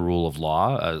beyond the rule of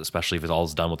law, especially if it's all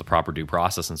done with the proper due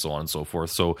process and so on and so forth.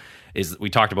 So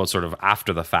we talked about sort of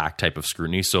after the fact type of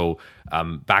scrutiny. So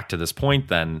back to this point,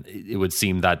 then it would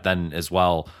seem that then as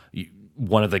well,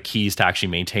 one of the keys to actually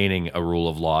maintaining a rule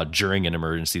of law during an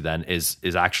emergency then is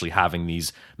actually having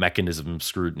these mechanisms of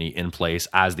scrutiny in place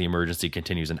as the emergency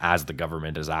continues and as the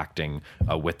government is acting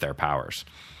with their powers.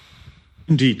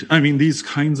 Indeed. I mean, these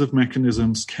kinds of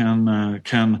mechanisms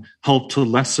can help to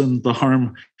lessen the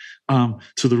harm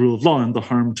to the rule of law and the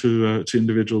harm to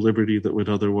individual liberty that would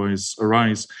otherwise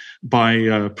arise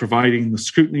by providing the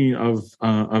scrutiny of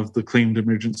the claimed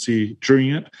emergency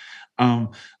during it.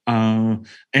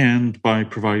 And by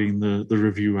providing the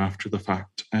review after the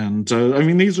fact. And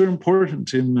these are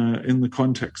important in the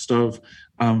context of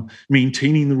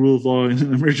maintaining the rule of law in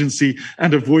an emergency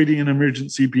and avoiding an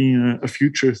emergency being a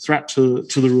future threat to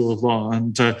the rule of law.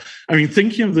 And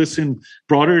thinking of this in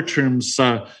broader terms,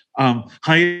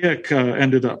 Hayek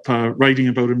ended up writing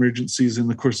about emergencies in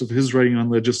the course of his writing on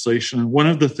legislation. And one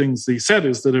of the things he said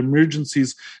is that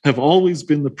emergencies have always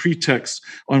been the pretext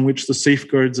on which the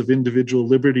safeguards of individual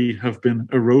liberty have been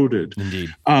eroded. Indeed.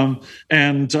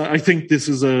 And I think this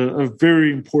is a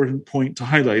very important point to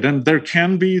highlight. And there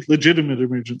can be legitimate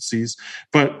emergencies,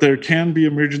 but there can be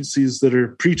emergencies that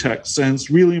are pretexts. And it's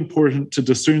really important to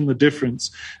discern the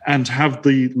difference and have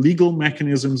the legal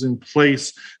mechanisms in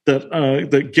place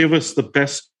that give us the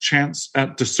best chance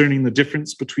at discerning the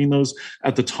difference between those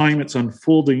at the time it's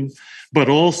unfolding, but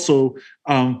also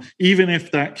even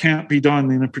if that can't be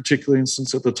done in a particular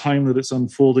instance at the time that it's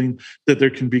unfolding, that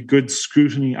there can be good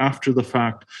scrutiny after the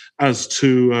fact as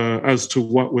to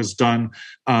what was done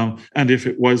and if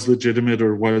it was legitimate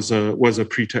or was a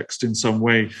pretext in some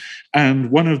way.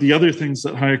 And one of the other things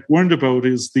that Hayek warned about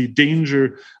is the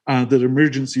danger that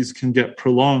emergencies can get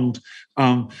prolonged.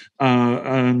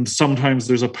 And sometimes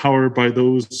there's a power by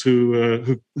those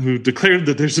who declared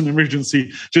that there's an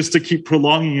emergency just to keep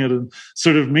prolonging it and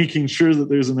sort of making sure that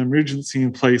there's an emergency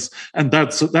in place. And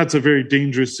that's a very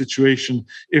dangerous situation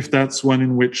if that's one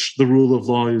in which the rule of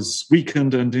law is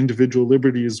weakened and individual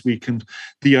liberty is weakened.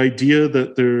 The idea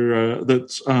that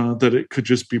that it could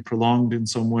just be prolonged in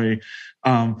some way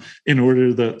in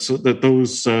order that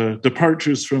those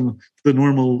departures from the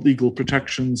normal legal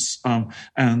protections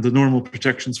and the normal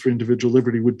protections for individual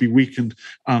liberty would be weakened.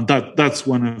 That's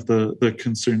one of the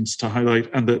concerns to highlight,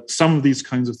 and that some of these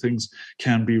kinds of things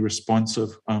can be responsive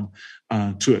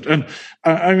to it. And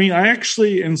I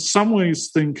actually, in some ways,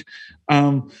 think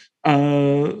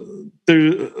there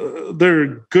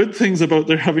are good things about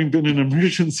there having been an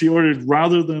emergency ordered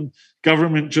rather than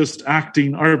government just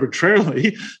acting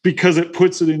arbitrarily, because it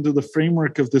puts it into the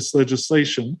framework of this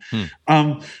legislation.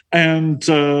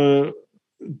 And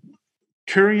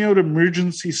carrying out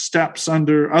emergency steps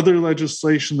under other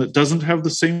legislation that doesn't have the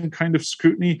same kind of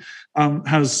scrutiny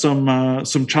has some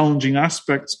challenging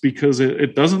aspects, because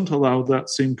it doesn't allow that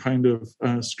same kind of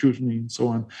scrutiny and so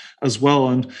on as well.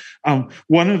 And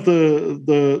one of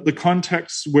the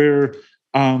contexts where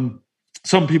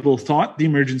some people thought the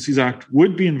Emergencies Act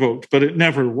would be invoked, but it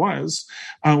never was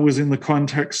in the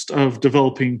context of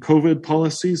developing COVID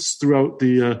policies throughout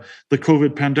the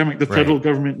COVID pandemic. The federal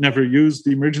government never used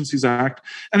the Emergencies Act.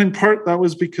 And in part, that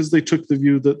was because they took the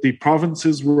view that the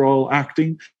provinces were all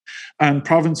acting, and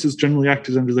provinces generally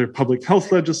acted under their public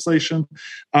health legislation.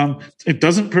 It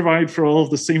doesn't provide for all of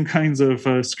the same kinds of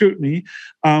scrutiny.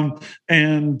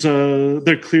 And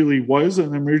there clearly was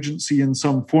an emergency in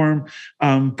some form,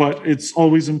 but it's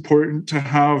always important to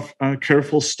have a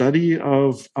careful study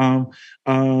of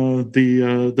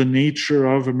the nature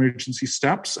of emergency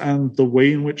steps and the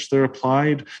way in which they're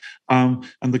applied, and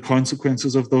the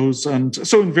consequences of those. And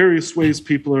so in various ways,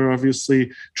 people are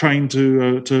obviously trying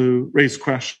to raise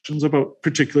questions about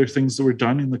particular things that were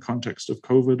done in the context of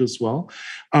COVID as well.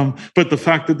 But the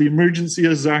fact that the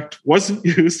Emergencies Act wasn't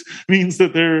used means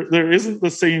that there isn't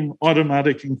the same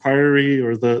automatic inquiry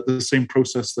or the same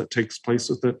process that takes place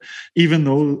with it, even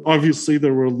though obviously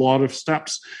there were a lot of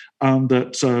steps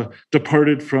that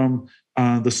departed from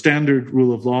the standard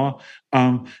rule of law,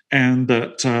 and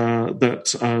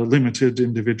that limited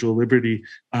individual liberty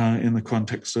in the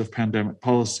context of pandemic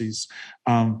policies.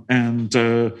 I'm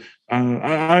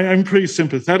pretty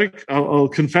sympathetic. I'll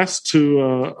confess to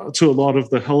a lot of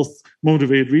the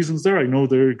health-motivated reasons there. I know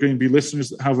there are going to be listeners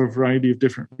that have a variety of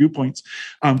different viewpoints,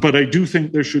 but I do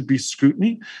think there should be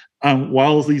scrutiny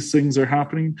while these things are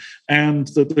happening, and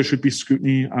that there should be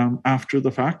scrutiny after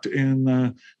the fact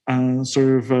in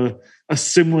sort of a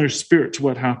similar spirit to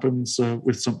what happens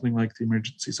with something like the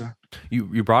Emergencies Act.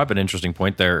 You brought up an interesting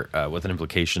point there with an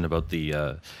implication about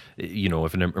the,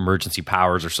 if an emergency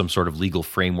powers or some sort of legal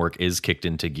framework is kicked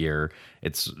into gear,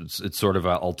 it's sort of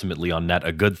ultimately on net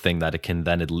a good thing that it can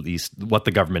then at least, what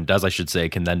the government does, I should say,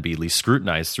 can then be at least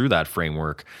scrutinized through that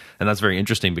framework. And that's very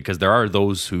interesting, because there are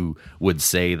those who would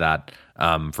say that,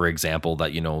 for example,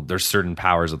 that, there's certain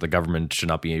powers that the government should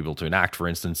not be able to enact. For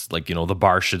instance, like, the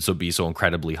bar should be so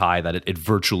incredibly high that it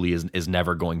virtually is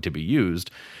never going to be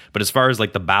used. But as far as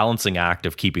like the balancing act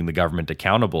of keeping the government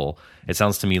accountable, it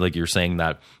sounds to me like you're saying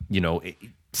that,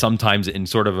 sometimes in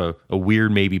sort of a weird,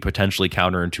 maybe potentially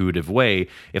counterintuitive way,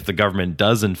 if the government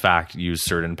does in fact use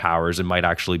certain powers, it might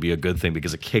actually be a good thing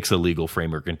because it kicks a legal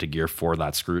framework into gear for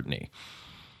that scrutiny.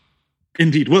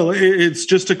 Indeed. Well, it's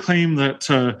just a claim that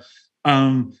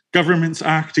governments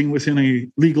acting within a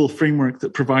legal framework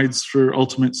that provides for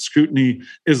ultimate scrutiny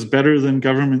is better than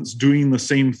governments doing the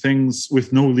same things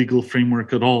with no legal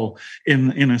framework at all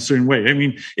in a certain way. I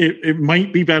mean, it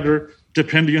might be better,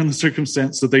 depending on the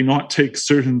circumstance, that they not take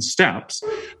certain steps.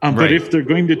 But if they're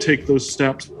going to take those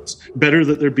steps, better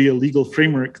that there be a legal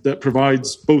framework that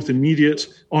provides both immediate,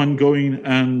 ongoing,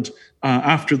 and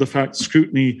after the fact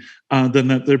scrutiny, than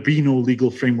that there be no legal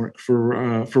framework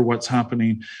for what's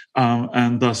happening,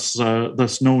 and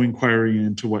thus no inquiry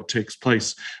into what takes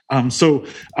place. So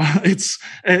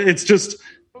it's just,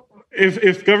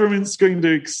 if government's going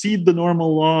to exceed the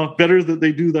normal law, better that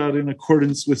they do that in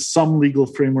accordance with some legal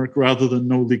framework rather than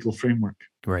no legal framework.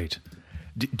 Right.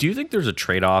 Do you think there's a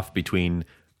trade-off between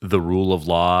the rule of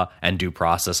law and due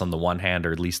process on the one hand,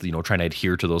 or at least, trying to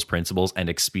adhere to those principles, and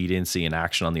expediency and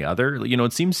action on the other?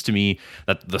 It seems to me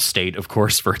that the state, of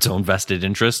course, for its own vested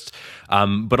interest,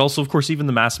 but also, of course, even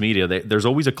the mass media, there's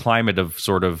always a climate of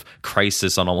sort of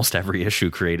crisis on almost every issue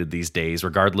created these days,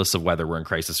 regardless of whether we're in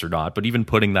crisis or not. But even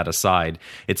putting that aside,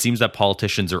 it seems that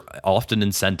politicians are often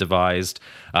incentivized,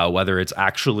 whether it's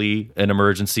actually an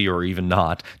emergency or even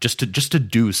not, just to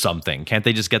do something. Can't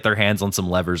they just get their hands on some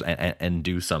levers and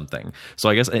do something? So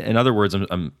I guess, in other words,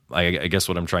 I guess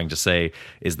what I'm trying to say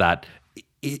is that,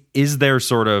 is there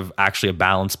sort of actually a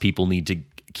balance people need to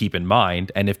keep in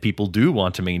mind? And if people do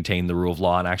want to maintain the rule of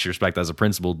law and actually respect that as a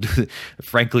principle,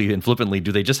 frankly and flippantly,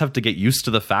 do they just have to get used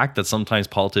to the fact that sometimes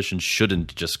politicians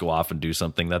shouldn't just go off and do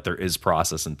something, that there is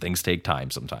process and things take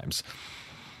time sometimes?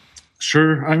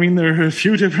 Sure. I mean, there are a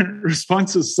few different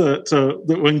responses that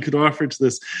one could offer to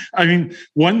this. I mean,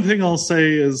 one thing I'll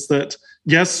say is that,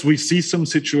 yes, we see some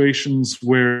situations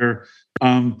where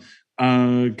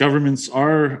governments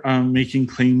are making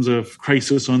claims of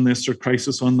crisis on this or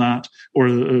crisis on that, or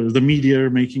the media are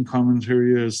making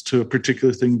commentary as to a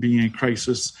particular thing being a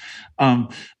crisis.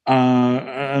 And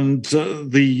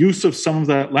the use of some of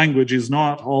that language is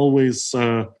not always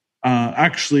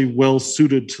actually well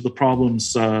suited to the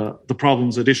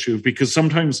problems at issue, because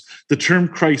sometimes the term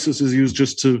crisis is used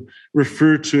just to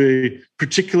refer to a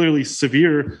particularly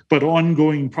severe but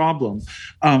ongoing problem.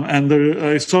 And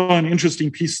I saw an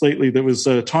interesting piece lately that was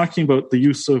talking about the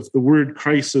use of the word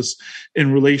crisis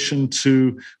in relation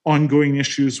to ongoing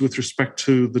issues with respect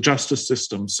to the justice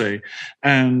system, say.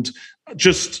 And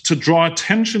just to draw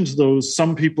attention to those,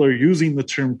 some people are using the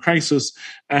term crisis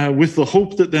with the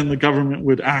hope that then the government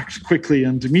would act quickly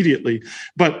and immediately.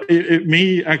 But it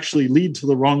may actually lead to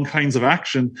the wrong kinds of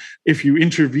action if you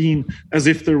intervene as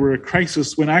if there were a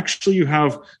crisis, when actually you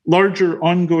have larger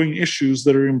ongoing issues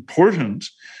that are important,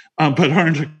 but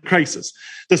aren't a crisis.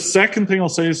 The second thing I'll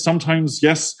say is sometimes,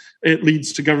 yes, it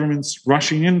leads to governments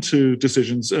rushing into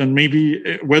decisions, and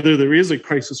maybe whether there is a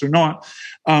crisis or not.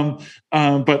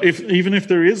 But even if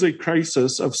there is a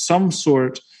crisis of some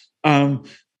sort,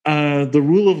 the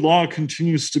rule of law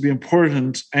continues to be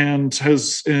important and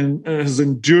has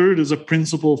endured as a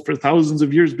principle for thousands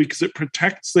of years, because it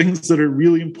protects things that are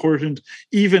really important,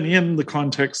 even in the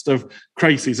context of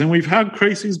crises. And we've had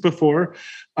crises before,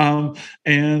 and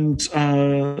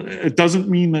it doesn't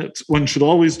mean that one should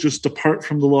always just depart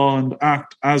from the law and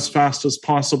act as fast as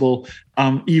possible,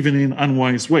 even in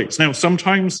unwise ways. Now,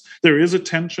 sometimes there is a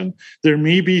tension. There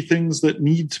may be things that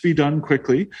need to be done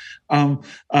quickly,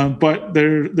 but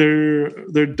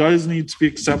there does need to be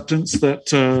acceptance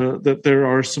that there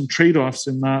are some trade-offs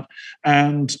in that,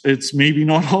 and it's maybe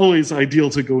not always ideal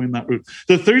to go in that route.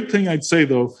 The third thing I'd say,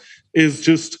 though, is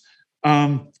just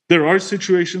there are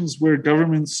situations where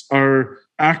governments are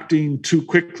acting too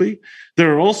quickly.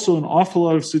 There are also an awful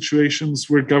lot of situations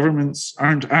where governments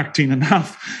aren't acting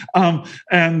enough.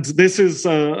 And this is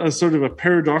a sort of a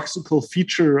paradoxical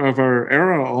feature of our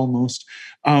era almost.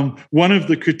 One of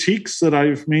the critiques that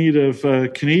I've made of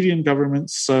Canadian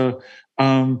governments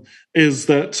is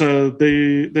that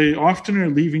they often are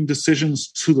leaving decisions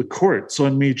to the courts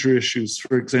on major issues,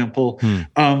 for example,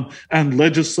 and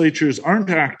legislatures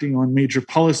aren't acting on major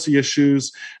policy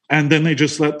issues, and then they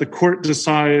just let the court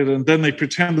decide, and then they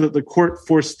pretend that the court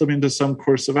forced them into some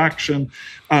course of action,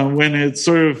 when it's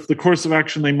sort of the course of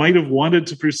action they might have wanted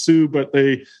to pursue, but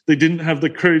they didn't have the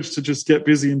courage to just get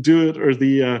busy and do it, or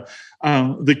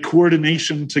the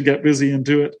coordination to get busy and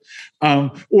do it.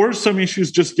 Or some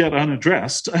issues just get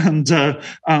unaddressed and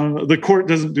the court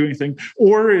doesn't do anything.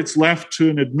 Or it's left to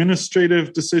an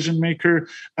administrative decision maker,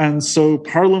 and so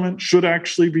Parliament should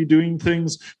actually be doing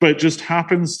things, but it just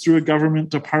happens through a government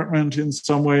department in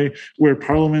some way where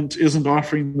Parliament isn't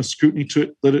offering the scrutiny to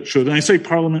it that it should. And I say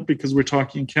Parliament because we're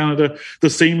talking Canada.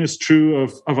 The same is true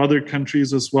of other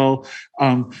countries as well.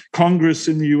 Congress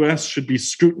in the US should be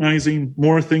scrutinizing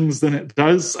more things than it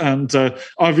does, and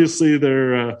obviously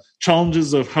there are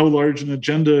challenges of how large an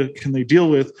agenda can they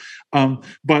deal with,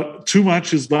 but too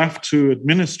much is left to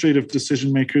administrative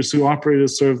decision makers who operate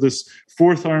as sort of this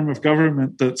fourth arm of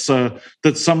government that's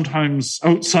sometimes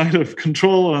outside of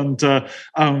control and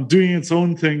doing its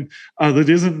own thing that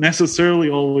isn't necessarily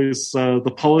always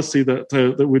the policy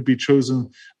that would be chosen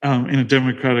in a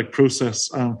democratic process.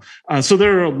 So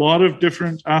there are a lot of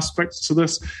different aspects to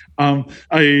this.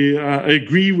 I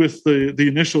agree with the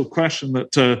initial question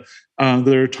that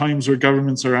there are times where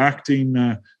governments are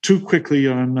acting too quickly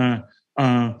on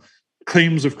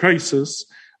claims of crisis,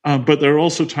 but there are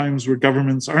also times where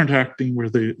governments aren't acting where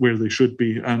they should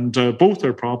be, and both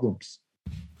are problems.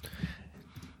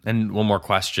 And one more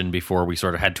question before we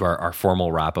sort of head to our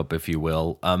formal wrap up, if you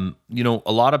will.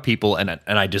 A lot of people, and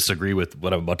I disagree with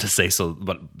what I'm about to say, so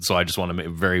I just want to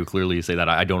very clearly say that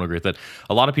I don't agree with it.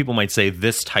 A lot of people might say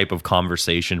this type of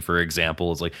conversation, for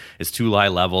example, is like it's too high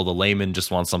level. The layman just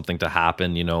wants something to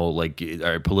happen, like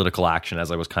political action,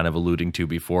 as I was kind of alluding to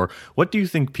before. What do you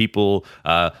think people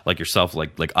like yourself,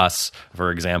 like us, for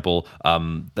example,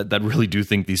 that really do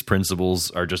think these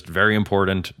principles are just very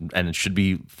important and it should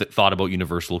be thought about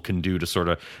universally, can do to sort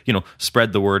of,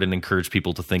 spread the word and encourage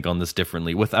people to think on this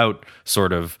differently without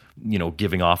sort of,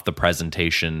 giving off the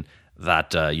presentation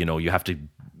that, you have to,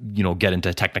 get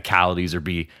into technicalities or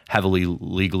be heavily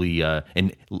legally, have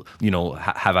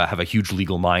a huge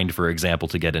legal mind, for example,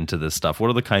 to get into this stuff. What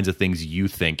are the kinds of things you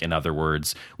think, in other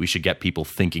words, we should get people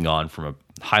thinking on from a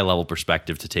high level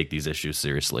perspective to take these issues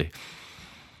seriously?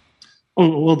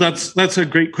 Oh, well, that's a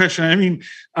great question. I mean,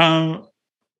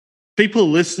 people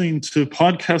listening to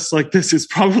podcasts like this is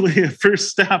probably a first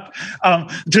step,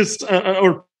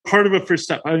 or part of a first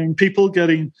step. I mean, people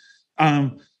getting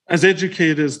as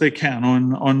educated as they can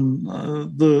on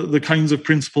the kinds of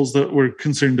principles that we're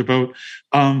concerned about,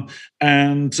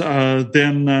 and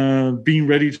then being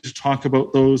ready to talk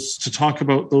about those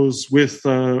with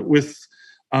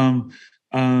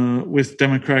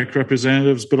democratic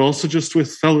representatives, but also just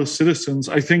with fellow citizens.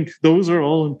 I think those are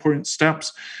all important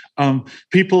steps.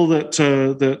 People that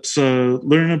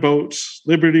learn about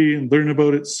liberty and learn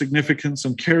about its significance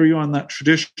and carry on that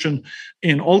tradition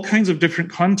in all kinds of different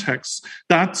contexts,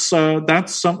 that's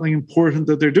something important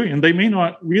that they're doing. And they may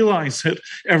not realize it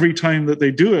every time that they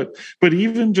do it, but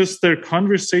even just their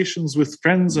conversations with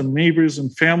friends and neighbors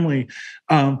and family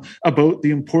about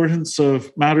the importance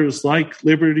of matters like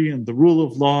liberty and the rule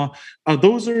of law,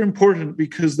 those are important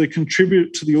because they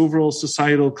contribute to the overall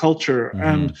societal culture.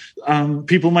 Mm-hmm. And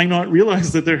people might not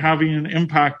realize that they're having an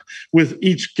impact with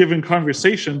each given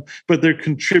conversation, but they're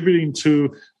contributing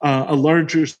to a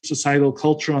larger societal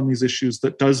culture on these issues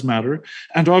that does matter.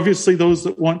 And obviously those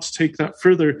that want to take that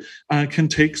further can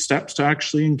take steps to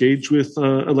actually engage with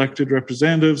elected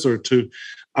representatives or to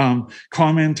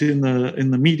comment in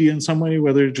the media in some way,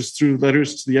 whether just through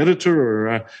letters to the editor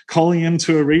or calling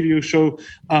into a radio show,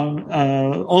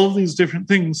 all of these different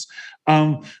things,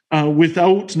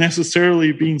 without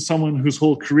necessarily being someone whose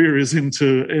whole career is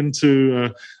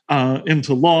into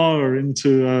law or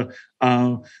into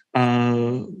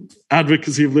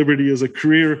advocacy of liberty as a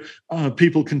career.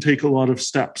 People can take a lot of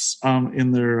steps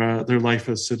in their life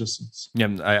as citizens.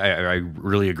 Yeah, I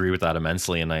really agree with that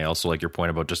immensely, and I also like your point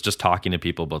about just talking to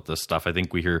people about this stuff. I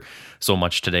think we hear so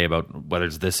much today about whether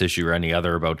it's this issue or any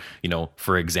other about,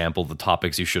 for example, the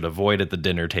topics you should avoid at the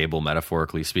dinner table,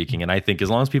 metaphorically speaking. And I think as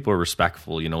long as people are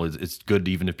respectful, it's good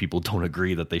even if people don't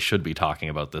agree that they should be talking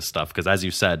about this stuff. Because as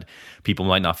you said, people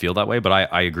might not feel that way, but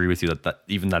I agree with you that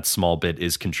even that small bit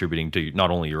is contributing to not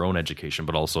only your own education,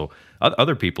 but also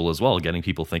other people as well. Getting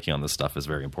people thinking on this stuff is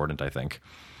very important, I think.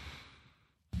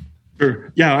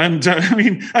 Sure. Yeah, and I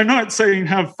mean, I'm not saying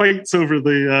have fights over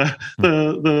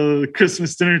the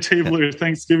Christmas dinner table or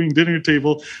Thanksgiving dinner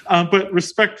table, but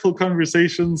respectful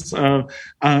conversations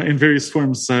in various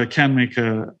forms can make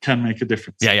a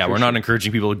difference. Yeah. We're not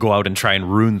encouraging people to go out and try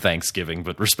and ruin Thanksgiving,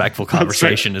 but respectful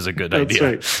conversation is a good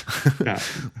idea. That's right. Yeah.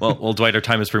 Well, Dwight, our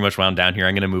time is pretty much wound down here.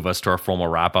 I'm going to move us to our formal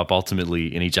wrap up.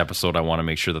 Ultimately, in each episode, I want to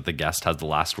make sure that the guest has the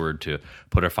last word to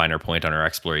put a finer point on our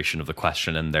exploration of the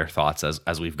question and their thoughts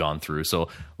as we've gone through. So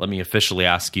let me officially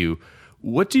ask you,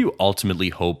 what do you ultimately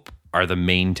hope are the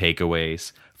main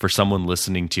takeaways for someone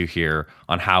listening to here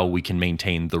on how we can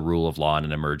maintain the rule of law in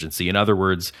an emergency? In other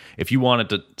words, if you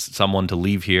wanted someone to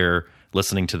leave here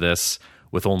listening to this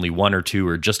with only one or two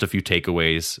or just a few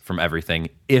takeaways from everything,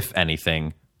 if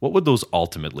anything, what would those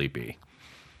ultimately be?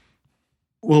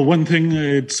 Well, one thing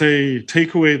I'd say,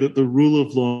 take away that the rule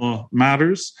of law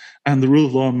matters, and the rule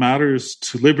of law matters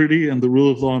to liberty, and the rule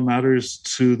of law matters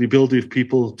to the ability of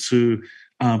people to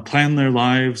plan their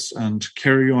lives and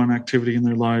carry on activity in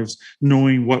their lives,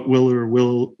 knowing what will or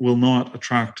will not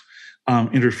attract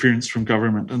interference from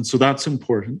government. And so that's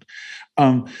important.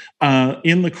 In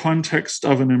the context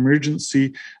of an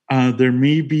emergency, there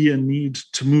may be a need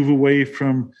to move away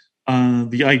from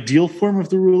the ideal form of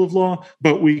the rule of law,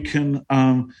 but we can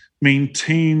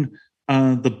maintain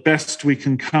the best we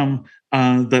can come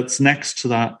that's next to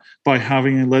that by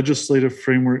having a legislative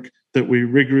framework that we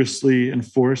rigorously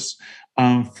enforce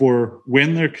for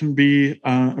when there can be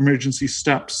emergency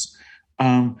steps,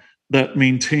 that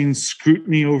maintains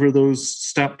scrutiny over those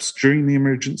steps during the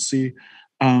emergency,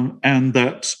 and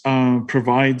that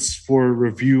provides for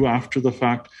review after the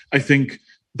fact. I think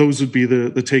those would be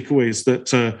the takeaways,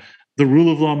 that the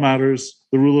rule of law matters,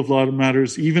 the rule of law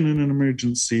matters even in an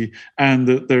emergency, and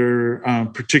that there are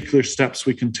particular steps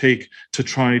we can take to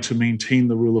try to maintain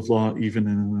the rule of law even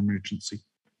in an emergency.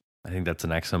 I think that's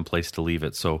an excellent place to leave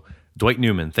it. So, Dwight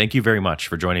Newman, thank you very much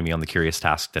for joining me on The Curious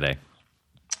Task today.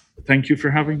 Thank you for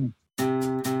having me.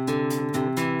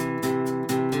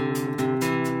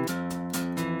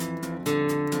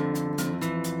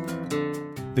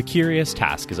 The Curious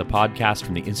Task is a podcast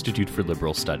from the Institute for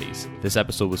Liberal Studies. This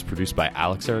episode was produced by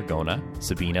Alex Aragona,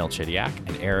 Sabine Elchidiak,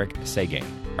 and Eric Seguin.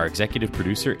 Our executive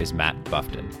producer is Matt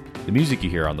Buffton. The music you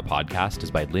hear on the podcast is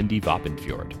by Lindy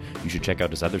Voppenfjord. You should check out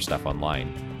his other stuff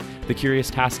online. The Curious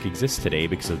Task exists today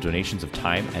because of donations of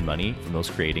time and money from those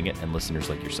creating it and listeners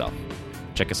like yourself.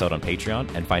 Check us out on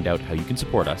Patreon and find out how you can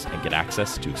support us and get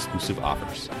access to exclusive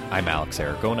offers. I'm Alex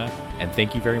Aragona, and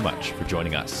thank you very much for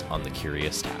joining us on The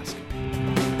Curious Task.